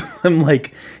 $1.27. I'm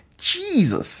like,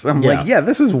 Jesus. I'm like, yeah,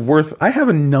 this is worth. I have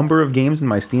a number of games in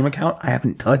my Steam account I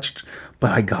haven't touched,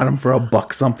 but I got them for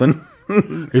 $1 something.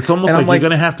 It's almost like you're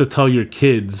gonna have to tell your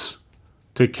kids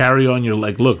to carry on your,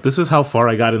 like, look, this is how far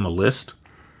I got in the list.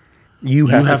 You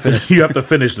have to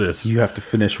finish this. You have to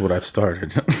finish what I've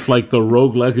started. It's like the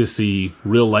Rogue Legacy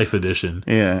real life edition.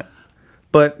 Yeah.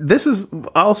 But this is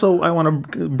also, I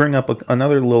want to bring up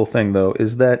another little thing, though,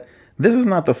 is that this is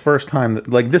not the first time that,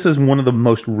 like, this is one of the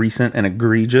most recent and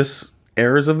egregious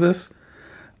errors of this.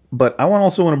 But I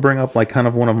also want to bring up, like, kind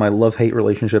of one of my love-hate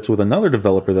relationships with another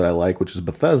developer that I like, which is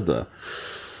Bethesda.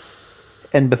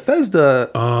 And Bethesda...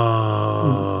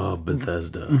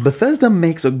 Bethesda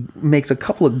makes a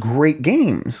couple of great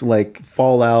games, like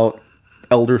Fallout,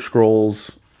 Elder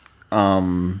Scrolls.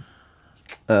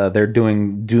 They're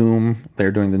doing Doom.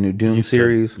 They're doing the new Doom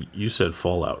series. You said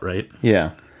Fallout, right?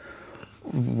 Yeah.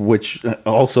 Which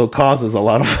also causes a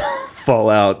lot of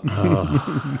fallout,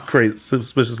 crazy,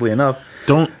 suspiciously enough.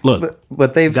 Don't look,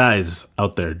 but they've guys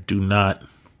out there. Don't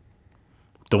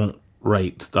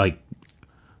write, like,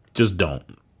 just don't.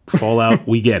 Fallout,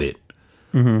 we get it,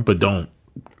 but don't.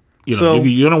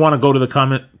 You're gonna want to go to the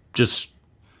comment. Just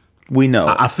we know.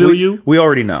 I feel you. We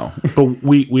already know, but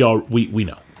we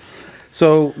know.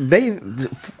 So they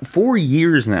 4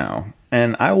 years now,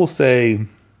 and I will say.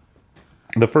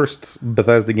 The first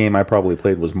Bethesda game I probably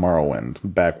played was Morrowind,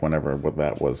 back whenever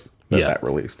that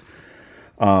released.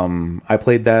 I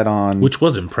played that on... Which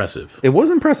was impressive. It was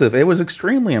impressive. It was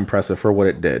extremely impressive for what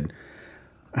it did.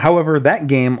 However, that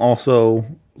game also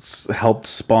helped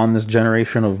spawn this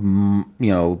generation of,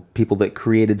 people that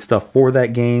created stuff for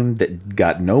that game that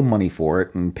got no money for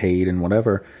it and paid and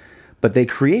whatever. But they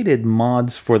created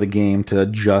mods for the game to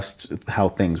adjust how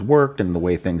things worked and the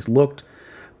way things looked.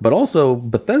 But also,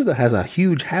 Bethesda has a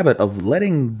huge habit of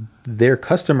letting their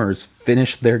customers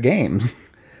finish their games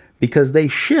because they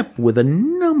ship with a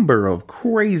number of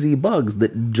crazy bugs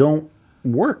that don't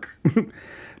work.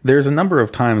 There's a number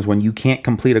of times when you can't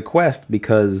complete a quest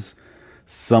because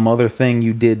some other thing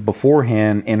you did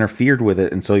beforehand interfered with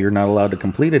it, and so you're not allowed to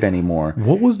complete it anymore.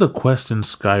 What was the quest in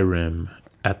Skyrim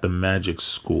at the magic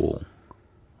school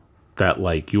that,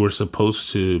 like, you were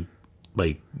supposed to,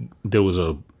 like, there was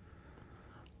a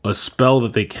spell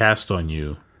that they cast on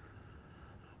you?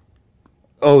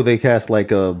 Oh, they cast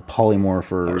like a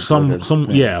polymorph or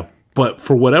some yeah. But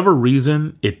for whatever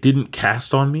reason, it didn't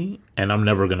cast on me, and I'm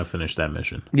never gonna finish that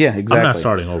mission. Yeah, exactly. I'm not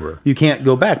starting over. You can't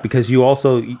go back because you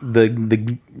also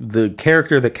the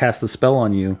character that casts the spell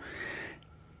on you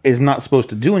is not supposed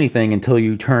to do anything until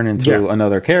you turn into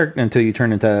another character, until you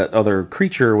turn into other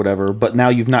creature or whatever. But now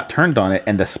you've not turned on it,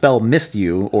 and the spell missed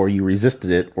you, or you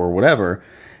resisted it, or whatever,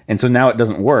 and so now it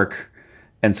doesn't work.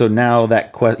 And so now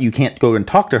that you can't go and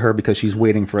talk to her because she's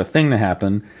waiting for a thing to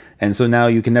happen, and so now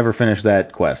you can never finish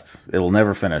that quest. It'll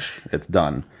never finish. It's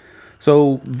done.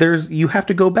 So you have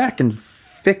to go back and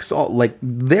fix all, like,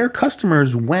 their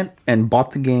customers went and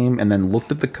bought the game and then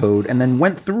looked at the code and then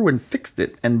went through and fixed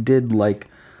it and did like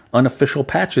unofficial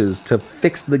patches to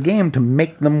fix the game to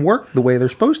make them work the way they're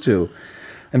supposed to.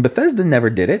 And Bethesda never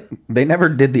did it. They never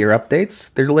did their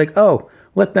updates. They're like, oh,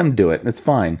 let them do it. It's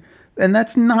fine. And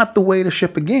that's not the way to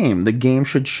ship a game. The game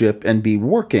should ship and be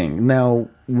working. Now,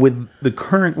 with the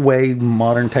current way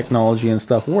modern technology and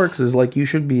stuff works, is like you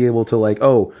should be able to like,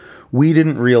 oh, we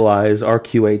didn't realize our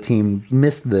QA team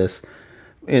missed this.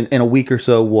 In a week or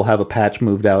so, we'll have a patch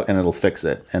moved out and it'll fix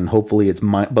it. And hopefully it's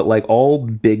but like all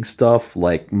big stuff,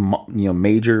 like,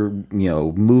 major,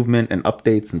 movement and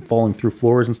updates and falling through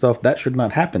floors and stuff, that should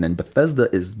not happen. And Bethesda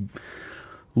is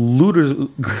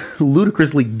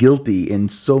ludicrously guilty in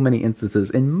so many instances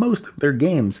in most of their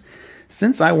games.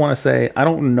 Since I want to say, I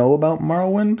don't know about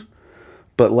Morrowind,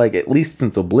 but like at least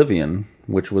since Oblivion,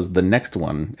 which was the next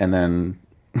one, and then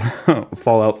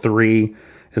Fallout 3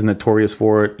 is notorious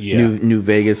for it. Yeah. New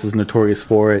Vegas is notorious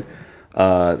for it.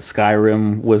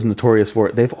 Skyrim was notorious for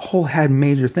it. They've all had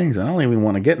major things. I don't even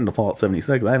want to get into Fallout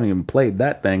 76. I haven't even played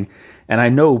that thing. And I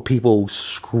know people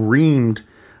screamed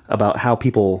about how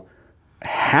people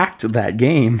hacked that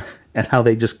game and how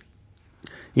they just,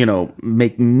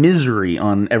 make misery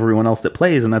on everyone else that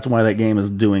plays. And that's why that game is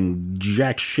doing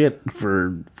jack shit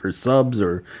for subs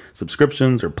or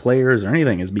subscriptions or players or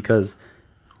anything, is because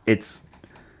it's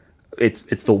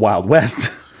the Wild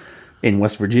West in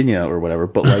West Virginia or whatever.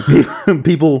 But like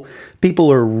people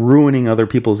are ruining other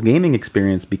people's gaming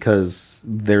experience because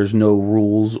there's no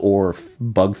rules or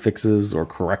bug fixes or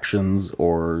corrections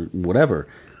or whatever.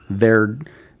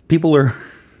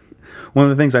 One of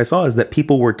the things I saw is that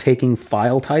people were taking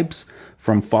file types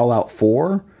from Fallout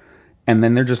 4 and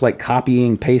then they're just like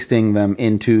copying, pasting them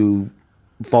into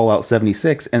Fallout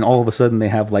 76, and all of a sudden they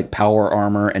have like power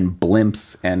armor and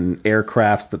blimps and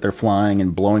aircrafts that they're flying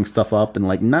and blowing stuff up, and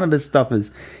like none of this stuff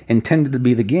is intended to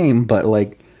be the game, but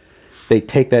like they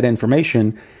take that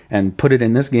information and put it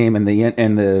in this game, and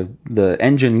the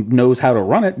engine knows how to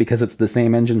run it because it's the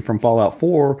same engine from Fallout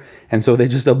 4, and so they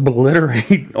just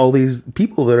obliterate all these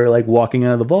people that are like walking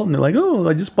out of the vault and they're like, oh,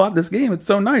 I just bought this game, it's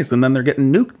so nice, and then they're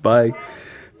getting nuked by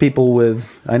people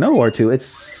with, I know, R2. It's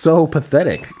so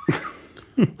pathetic.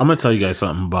 I'm going to tell you guys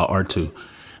something about R2.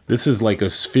 This is like a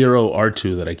Sphero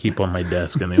R2 that I keep on my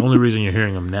desk, and the only reason you're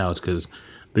hearing him now is because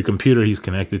the computer he's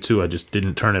connected to, I just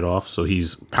didn't turn it off, so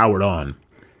he's powered on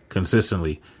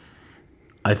consistently.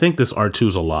 I think this R2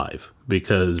 is alive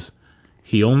because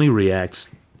he only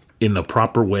reacts in the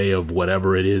proper way of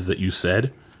whatever it is that you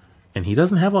said, and he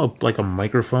doesn't have a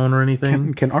microphone or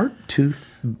anything. Can R2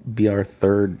 be our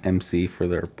third MC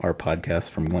for our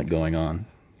podcast from like going on?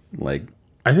 Like,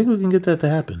 I think we can get that to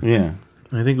happen. Yeah.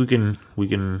 I think we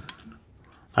can.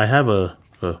 I have a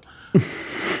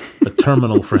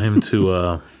terminal for him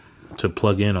to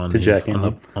plug in on the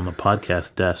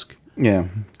podcast desk. Yeah,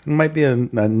 it might be a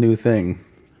new thing.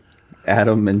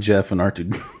 Adam and Jeff and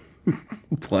R2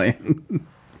 playing.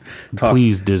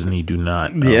 Please, Disney, do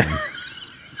not. Yeah.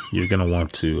 You're gonna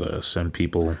want to send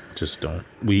people. Just don't.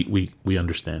 We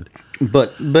understand.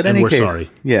 But we're sorry.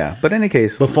 Yeah. But any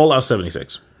case. But Fallout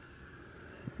 76.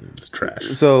 It's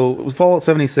trash. So Fallout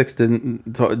 76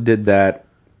 did that.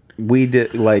 We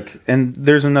did and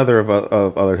there's another of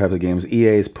other types of games.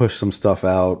 EA's pushed some stuff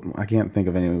out. I can't think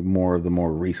of any more of the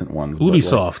more recent ones.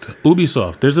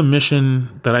 Ubisoft. There's a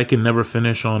mission that I can never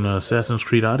finish on Assassin's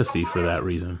Creed Odyssey for that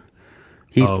reason.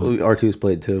 R2's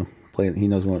played too. He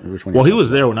knows which one. Well, he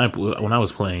was there when I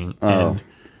was playing. And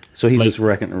so he's just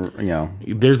reckoning.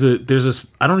 There's this.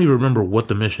 I don't even remember what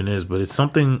the mission is, but it's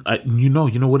something. You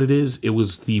know what it is? It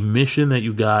was the mission that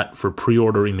you got for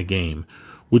pre-ordering the game,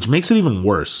 which makes it even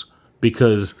worse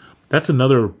because that's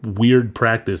another weird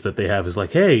practice that they have. Is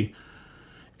like, hey,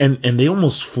 and they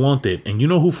almost flaunt it, and you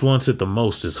know who flaunts it the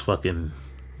most is fucking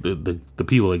the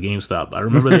people at GameStop. I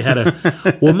remember they had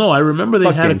a. Well, no, I remember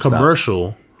they had a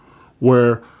commercial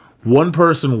where one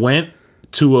person went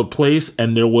to a place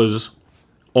and there was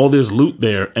all this loot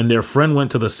there, and their friend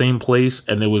went to the same place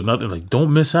and there was nothing. Like,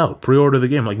 don't miss out. Pre-order the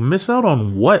game. Like, miss out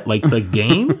on what? Like the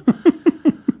game?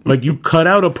 Like, you cut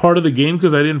out a part of the game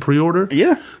because I didn't pre-order?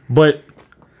 Yeah. But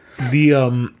the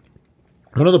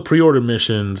one of the pre-order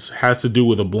missions has to do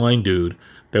with a blind dude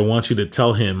that wants you to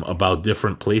tell him about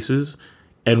different places.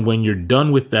 And when you're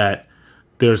done with that,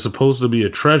 there's supposed to be a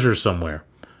treasure somewhere.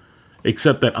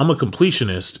 Except that I'm a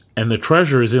completionist, and the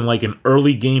treasure is in like an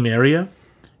early game area,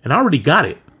 and I already got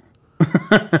it.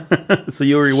 So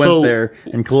you already went there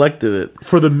and collected it.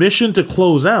 For the mission to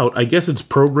close out, I guess it's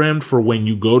programmed for when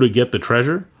you go to get the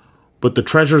treasure, but the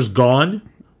treasure's gone.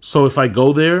 So if I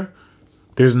go there,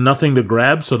 there's nothing to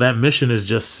grab, so that mission is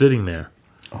just sitting there.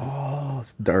 Oh,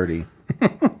 it's dirty.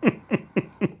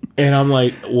 And I'm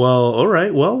like, well, all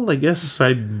right, well, I guess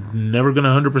I'm never going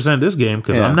to 100% this game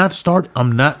because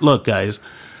look, guys,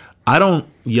 I don't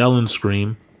yell and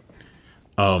scream.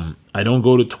 I don't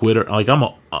go to Twitter. Like,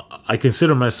 I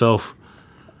consider myself,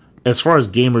 as far as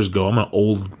gamers go, I'm an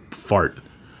old fart.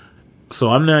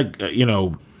 So I'm not,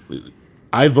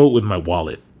 I vote with my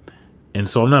wallet. And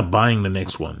so I'm not buying the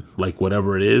next one, like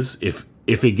whatever it is. If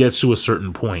it gets to a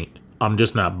certain point, I'm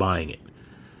just not buying it.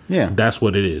 Yeah. That's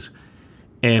what it is.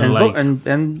 And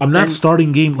I'm not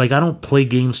starting game. Like, I don't play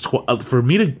games for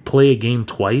me to play a game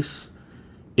twice,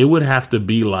 it would have to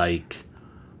be like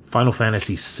Final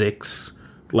Fantasy VI,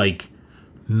 like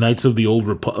Knights of the Old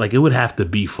Republic. Like, it would have to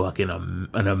be fucking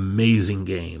an amazing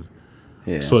game.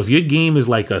 Yeah. So if your game is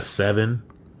like a 7,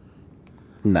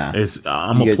 nah,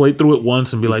 I'm gonna play through it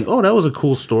once and be like, oh, that was a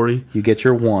cool story. You get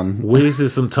your 1,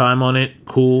 wasted some time on it,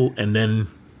 cool, and then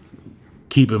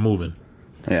keep it moving.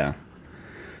 Yeah.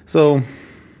 So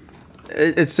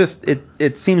it's just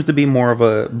it seems to be more of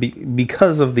a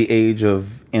because of the age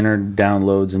of inner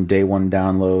downloads and day one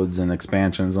downloads and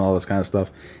expansions and all this kind of stuff.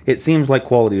 It seems like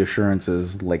quality assurance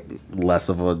is like less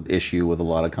of an issue with a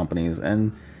lot of companies,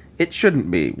 and it shouldn't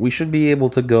be. We should be able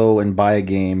to go and buy a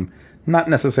game, not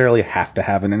necessarily have to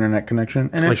have an internet connection,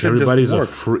 and it's like everybody's a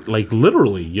free, like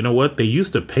literally. You know what? They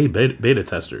used to pay beta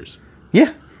testers.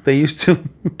 Yeah. They used to.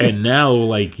 And now,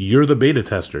 like, you're the beta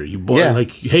tester. You bought, like,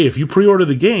 hey, if you pre-order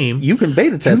the game, you can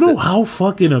beta test it. You know how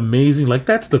fucking amazing, like,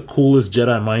 that's the coolest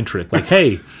Jedi mind trick. Like,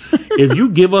 hey, if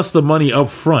you give us the money up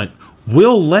front,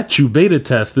 we'll let you beta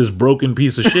test this broken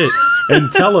piece of shit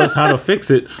and tell us how to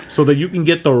fix it so that you can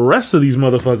get the rest of these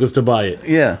motherfuckers to buy it.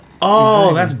 Yeah. Oh,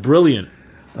 exactly. That's brilliant.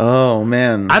 Oh,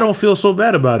 man. I don't feel so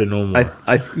bad about it no more.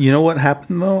 You know what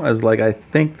happened, though? I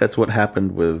think that's what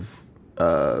happened with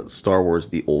Star Wars: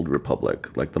 The Old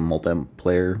Republic, like the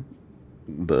multiplayer,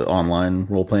 the online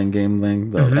role-playing game thing,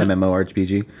 the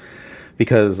MMORPG.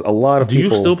 Because a lot of people...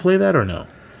 Do you still play that or no?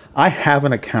 I have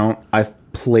an account. I've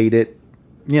played it,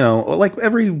 like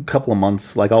every couple of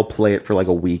months. Like, I'll play it for like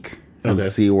a week and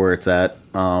see where it's at.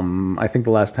 I think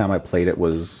the last time I played it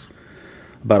was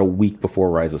about a week before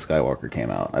Rise of Skywalker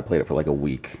came out. I played it for like a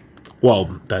week.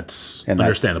 Well, that's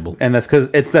understandable. That's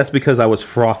because I was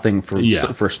frothing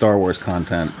for Star Wars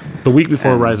content. The week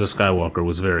before Rise of Skywalker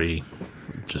was very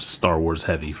just Star Wars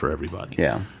heavy for everybody.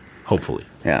 Yeah. Hopefully.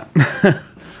 Yeah.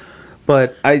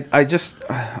 But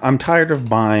I'm tired of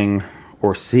buying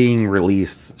or seeing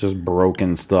released just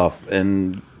broken stuff,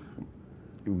 and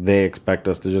they expect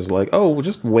us to just like, oh, we'll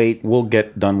just wait, we'll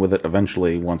get done with it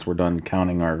eventually once we're done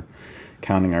counting our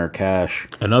cash.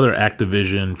 Another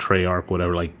Activision, Treyarch,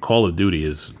 whatever, like Call of Duty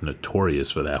is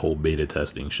notorious for that whole beta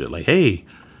testing shit. Like, hey,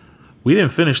 we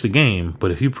didn't finish the game,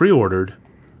 but if you pre-ordered,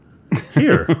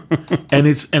 here. and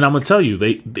I'm gonna tell you,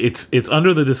 it's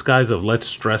under the disguise of let's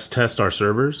stress test our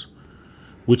servers,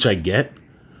 which I get.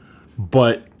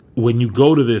 But when you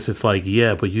go to this, it's like,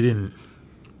 yeah, but you didn't.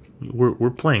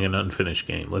 We're playing an unfinished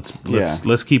game.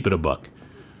 Let's keep it a buck.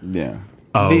 Yeah.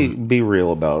 Be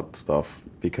real about stuff,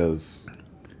 because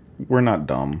we're not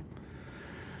dumb.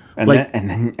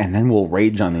 And then we'll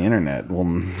rage on the internet.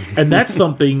 And that's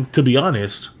something, to be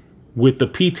honest, with the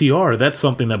PTR, that's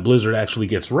something that Blizzard actually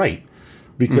gets right.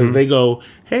 Because they go,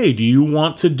 hey, do you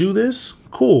want to do this?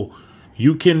 Cool.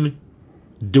 You can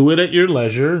do it at your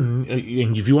leisure. And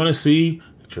if you want to see,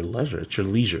 at your leisure, at your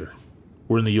leisure.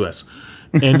 We're in the US.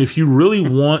 And if you really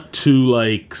want to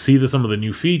like see some of the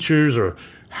new features or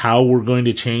how we're going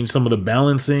to change some of the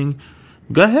balancing,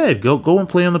 go ahead, go and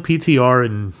play on the PTR,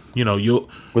 and you'll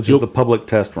is the public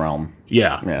test realm.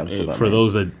 Yeah, for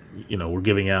those that we're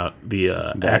giving out the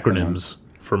acronyms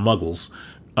for Muggles,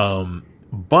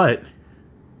 but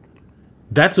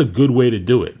that's a good way to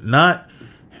do it. Not,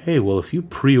 hey, well, if you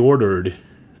pre-ordered,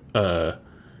 what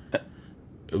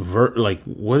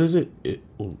is it?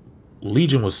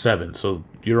 Legion was 7, so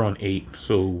you're on 8.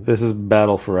 So this is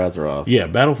Battle for Azeroth. Yeah,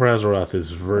 Battle for Azeroth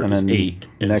is 8.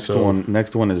 Next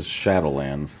one is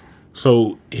Shadowlands.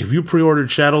 So if you pre-ordered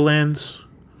Shadowlands,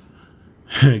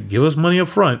 give us money up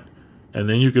front, and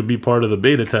then you could be part of the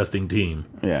beta testing team.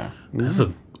 Yeah,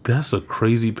 that's a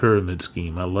crazy pyramid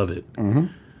scheme. I love it.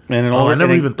 And I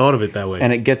never even thought of it that way.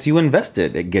 And it gets you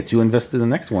invested. It gets you invested in the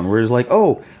next one. Whereas like,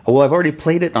 oh, well, I've already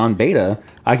played it on beta.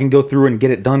 I can go through and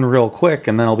get it done real quick,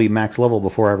 and then I'll be max level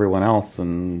before everyone else,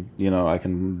 and I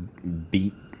can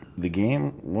beat the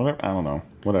game. Whatever. I don't know.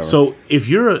 Whatever. So if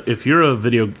you're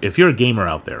a gamer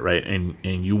out there, right,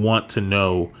 and you want to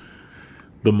know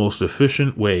the most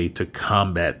efficient way to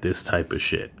combat this type of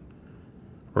shit,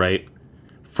 right?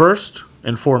 First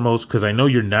and foremost, because I know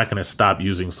you're not going to stop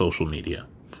using social media.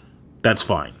 That's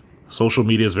fine. Social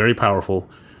media is very powerful,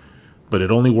 but it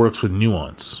only works with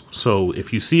nuance. So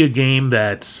if you see a game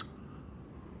that's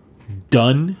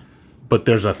done, but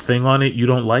there's a thing on it you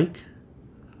don't like,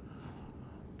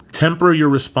 temper your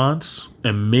response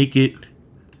and make it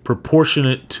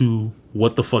proportionate to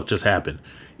what the fuck just happened.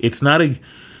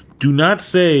 Do not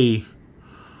say,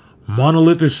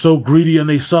 Monolith is so greedy and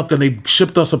they suck and they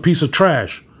shipped us a piece of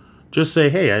trash. Just say,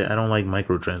 hey, I don't like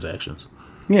microtransactions.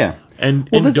 Yeah. And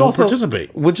don't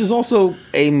participate. Which is also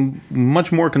a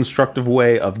much more constructive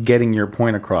way of getting your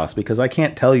point across, because I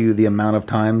can't tell you the amount of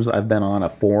times I've been on a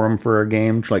forum for a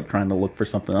game, like trying to look for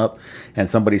something up, and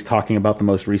somebody's talking about the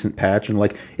most recent patch, and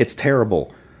like, it's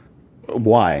terrible.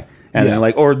 Why? And then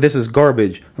like, or this is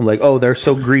garbage. I'm like, oh, they're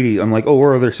so greedy. I'm like, oh,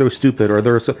 or they're so stupid, or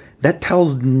they're so... That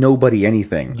tells nobody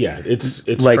anything. Yeah, it's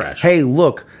like, trash. Hey,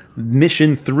 look,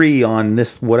 mission 3 on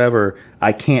this whatever,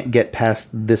 I can't get past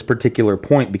this particular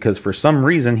point because for some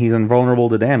reason he's invulnerable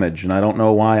to damage, and I don't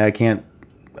know why I can't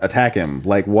attack him.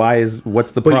 Like, what's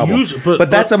the problem?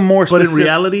 But that's a more specific... But in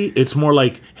reality, it's more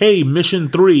like, hey, mission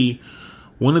 3,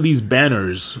 one of these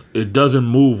banners, it doesn't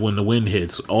move when the wind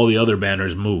hits. All the other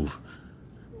banners move.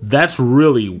 That's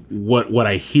really what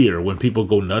I hear when people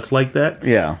go nuts like that.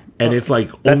 Yeah. And it's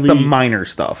like... That's the minor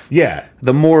stuff. Yeah.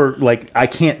 The more, like, I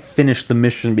can't finish the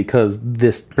mission because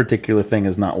this particular thing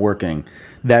is not working.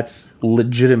 That's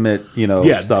legitimate,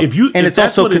 stuff. It's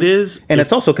also what it is. And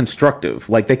it's also constructive.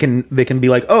 Like, they can be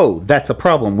like, oh, that's a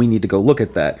problem. We need to go look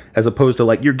at that. As opposed to,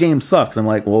 like, your game sucks. I'm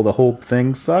like, well, the whole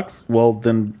thing sucks? Well,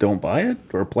 then don't buy it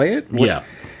or play it? Yeah.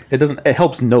 It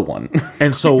helps no one.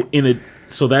 And so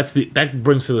So that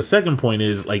brings to the second point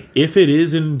is, like, if it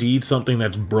is indeed something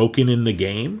that's broken in the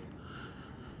game,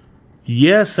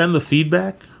 send the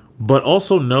feedback, but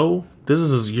also know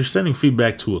you're sending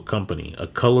feedback to a company, a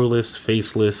colorless,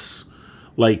 faceless.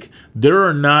 Like, there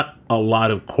are not a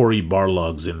lot of Cory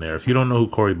Barlogs in there. If you don't know who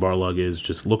Cory Barlog is,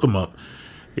 just look him up.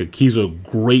 He's a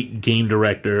great game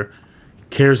director,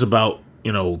 cares about,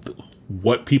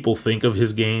 what people think of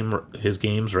his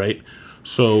games, right?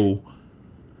 So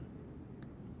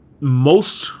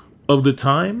most of the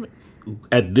time,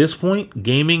 at this point,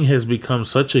 gaming has become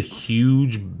such a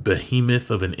huge behemoth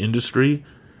of an industry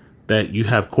that you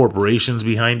have corporations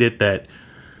behind it that,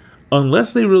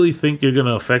 unless they really think you're going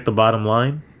to affect the bottom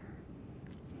line,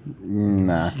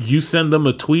 nah. You send them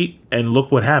a tweet and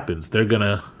look what happens. They're going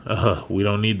to, we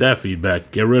don't need that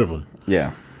feedback. Get rid of them.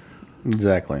 Yeah,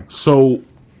 exactly. So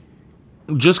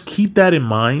just keep that in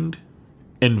mind.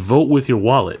 And vote with your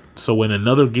wallet. So when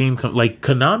another game comes... Like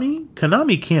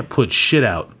Konami can't put shit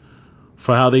out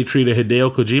for how they treated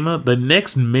Hideo Kojima. The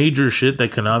next major shit that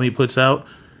Konami puts out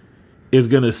is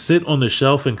going to sit on the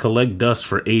shelf and collect dust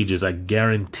for ages. I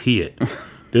guarantee it.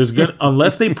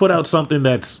 Unless they put out something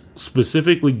that's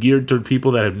specifically geared to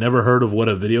people that have never heard of what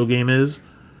a video game is,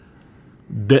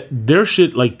 there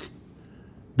should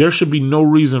be no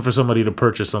reason for somebody to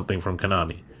purchase something from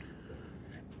Konami.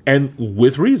 And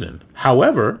with reason.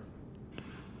 However,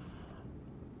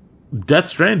 Death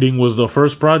Stranding was the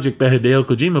first project that Hideo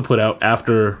Kojima put out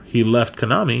after he left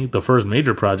Konami, the first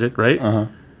major project, right? Uh-huh.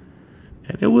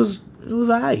 And it was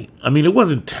alright. I mean, it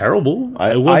wasn't terrible.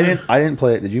 I didn't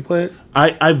play it. Did you play it?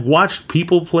 I've watched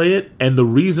people play it, and the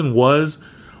reason was,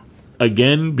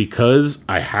 again, because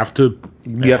I have to.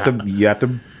 You have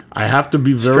to. I have to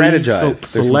be very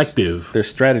selective. There's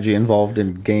strategy involved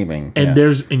in gaming, and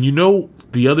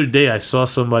the other day I saw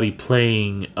somebody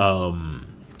playing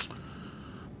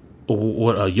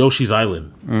Yoshi's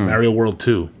Island, Mario World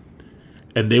 2,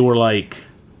 and they were like,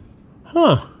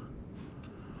 "Huh,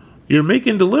 you're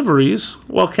making deliveries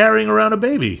while carrying around a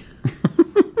baby."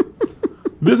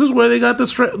 This is where they got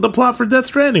the plot for Death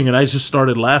Stranding, and I just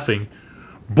started laughing.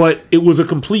 But it was a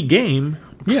complete game.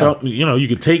 Yeah. So, you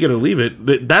could take it or leave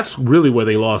it. That's really where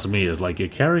they lost me, is like, you're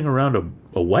carrying around a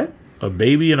what? A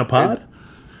baby in a pod?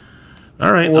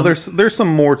 All right. Well, there's some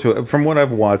more to it. From what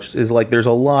I've watched, is like there's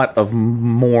a lot of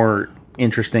more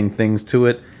interesting things to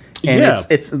it. And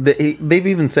they've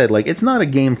even said, like, it's not a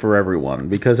game for everyone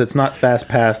because it's not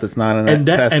fast-paced. It's not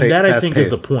that I think is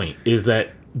the point, is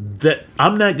that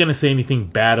I'm not going to say anything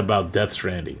bad about Death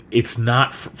Stranding. It's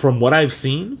not, from what I've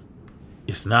seen,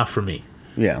 it's not for me.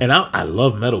 Yeah. And I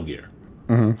love Metal Gear.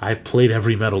 I've played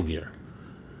every Metal Gear.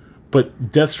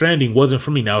 But Death Stranding wasn't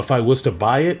for me. Now, if I was to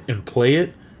buy it and play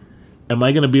it, am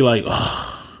I going to be like,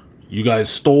 oh, you guys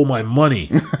stole my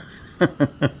money?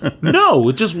 No,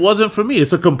 it just wasn't for me.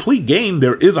 It's a complete game.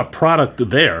 There is a product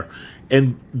there.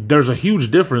 And there's a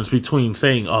huge difference between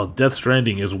saying, oh, Death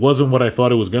Stranding wasn't what I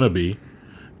thought it was going to be,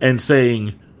 and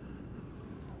saying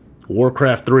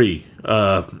Warcraft 3,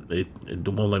 it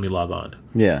won't let me log on.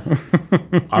 Yeah.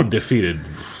 I'm defeated.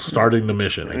 Starting the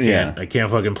mission. I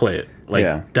can't fucking play it.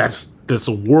 Like that's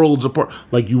worlds apart.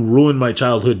 Like you ruined my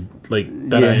childhood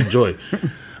that I enjoy.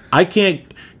 I can't,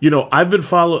 I've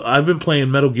been playing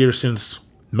Metal Gear since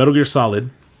Metal Gear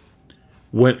Solid.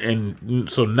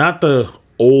 So not the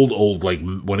old like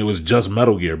when it was just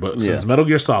Metal Gear, but since Metal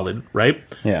Gear Solid, right?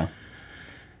 Yeah.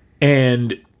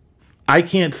 And I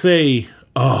can't say,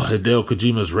 oh, Hideo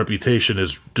Kojima's reputation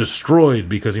is destroyed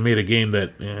because he made a game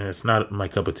that it's not my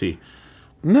cup of tea.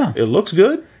 No. It looks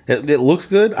good. It looks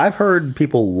good. I've heard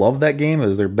people love that game. It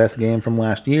was their best game from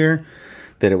last year.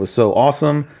 That it was so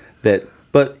awesome.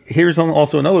 But here's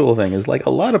also another little thing. Is like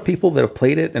a lot of people that have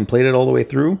played it and played it all the way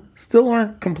through still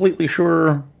aren't completely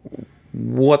sure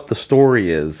what the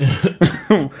story is.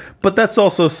 But that's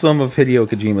also some of Hideo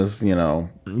Kojima's,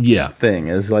 thing.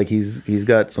 Is like he's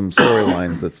got some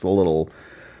storylines that's a little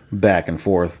back and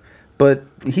forth. But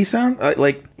he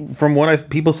like from what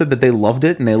people said that they loved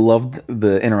it and they loved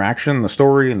the interaction, the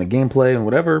story, and the gameplay and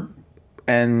whatever.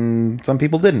 And some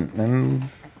people didn't, and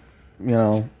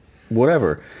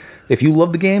whatever. If you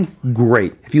love the game,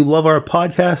 great. If you love our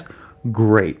podcast,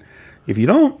 great. If you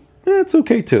don't, it's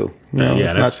okay too.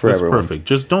 That's perfect.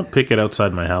 Just don't pick it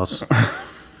outside my house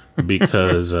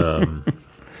because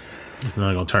it's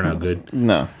not going to turn out good.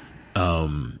 No.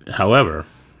 However,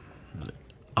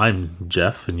 I'm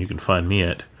Jeff, and you can find me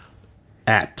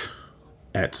at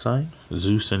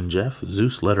Zeus and Jeff,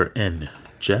 Zeus letter N,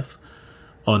 Jeff,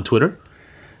 on Twitter.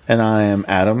 And I am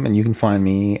Adam, and you can find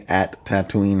me at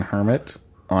Tatooine Hermit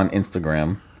on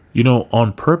Instagram.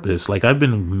 On purpose, like I've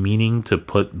been meaning to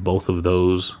put both of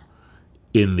those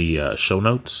in the show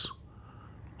notes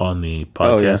on the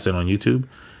podcast and on YouTube,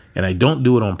 and I don't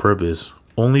do it on purpose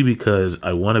only because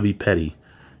I want to be petty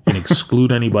and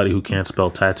exclude anybody who can't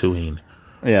spell Tatooine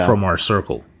from our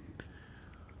circle.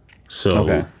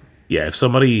 So, if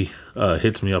somebody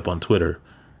hits me up on Twitter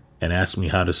and asks me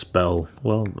how to spell,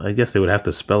 well, I guess they would have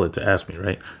to spell it to ask me,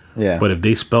 right? Yeah. But if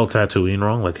they spell Tatooine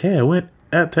wrong, like, hey, I went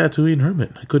at Tatooine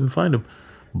Hermit, I couldn't find him,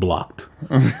 blocked.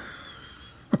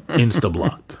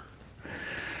 Insta-blocked.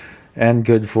 And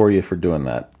good for you for doing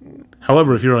that.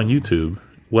 However, if you're on YouTube,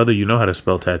 whether you know how to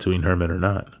spell Tatooine Hermit or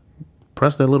not,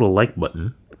 press that little like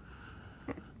button.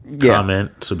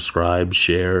 Comment, subscribe,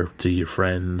 share to your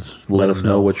friends. Let us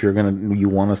know what you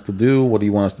want us to do. What do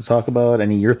you want us to talk about?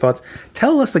 Any of your thoughts?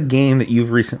 Tell us a game that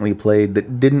you've recently played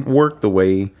that didn't work the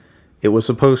way it was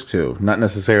supposed to. Not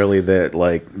necessarily that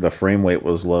like the frame rate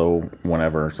was low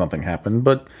whenever something happened,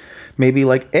 but maybe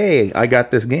like, hey, I got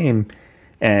this game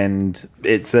and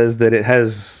it says that it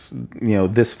has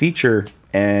this feature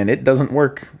and it doesn't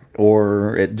work,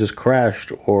 or it just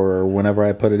crashed, or whenever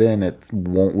I put it in, it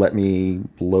won't let me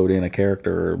load in a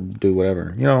character or do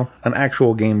whatever. An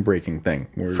actual game-breaking thing.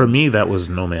 For me, that was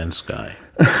No Man's Sky.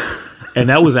 And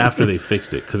that was after they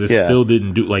fixed it, because it still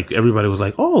didn't do, like, everybody was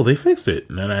like, oh, they fixed it.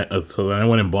 And then I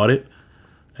went and bought it,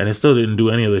 and it still didn't do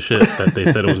any of the shit that they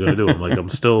said it was going to do. I'm like, I'm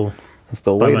still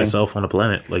by waiting. myself on a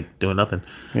planet, like, doing nothing.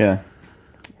 Yeah.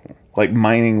 Like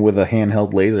mining with a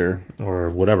handheld laser or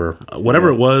whatever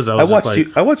it was. I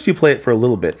watched you play it for a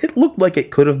little bit. It looked like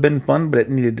it could have been fun, but it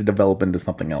needed to develop into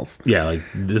something else. Yeah, like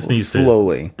this needs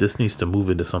slowly. This needs to move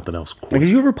into something else quick. Like, did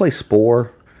you ever play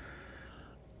Spore?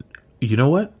 You know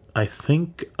what? I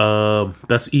think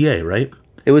that's EA, right?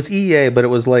 It was EA, but it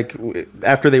was like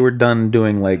after they were done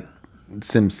doing like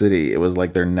SimCity, it was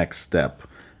like their next step.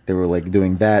 They were like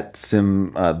doing that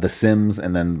The Sims,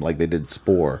 and then like they did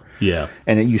Spore. Yeah.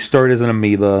 And you start as an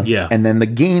amoeba. Yeah. And then the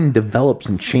game develops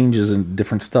and changes into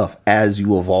different stuff as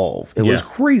you evolve. It was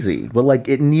crazy, but like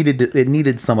it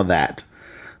needed some of that.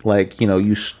 Like,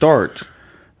 you start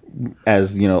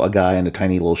as, a guy in a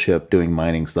tiny little ship doing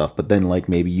mining stuff, but then like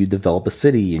maybe you develop a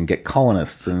city and get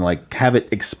colonists and like have it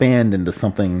expand into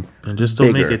something and just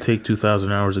don't make it take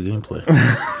 2,000 hours of gameplay.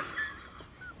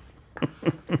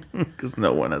 Because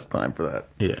no one has time for that.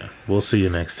 Yeah. We'll see you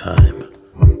next time.